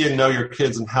see and know your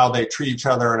kids and how they treat each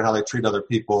other and how they treat other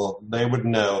people, they would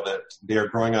know that they are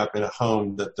growing up in a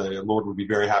home that the Lord would be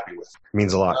very happy with. It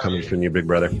means a lot coming from you, big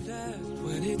brother.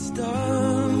 When it's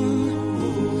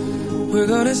done, we're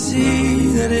gonna see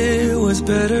that it was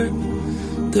better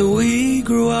that we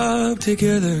grew up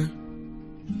together.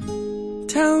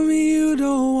 Tell me you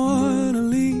don't wanna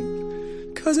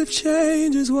leave, 'cause if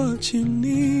change is what you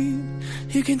need,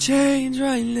 you can change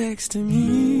right next to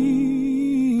me.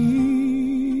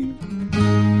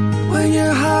 When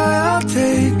you're high, I'll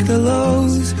take the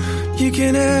lows. You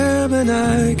can ebb and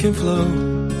I can flow.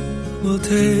 We'll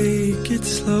take it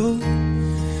slow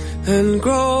and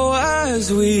grow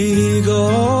as we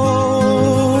go.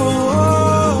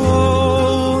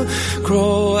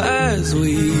 Grow as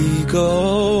we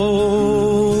go.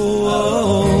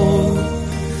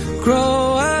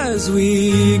 Grow as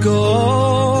we go.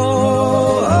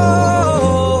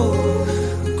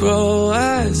 Grow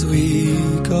as we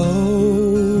go.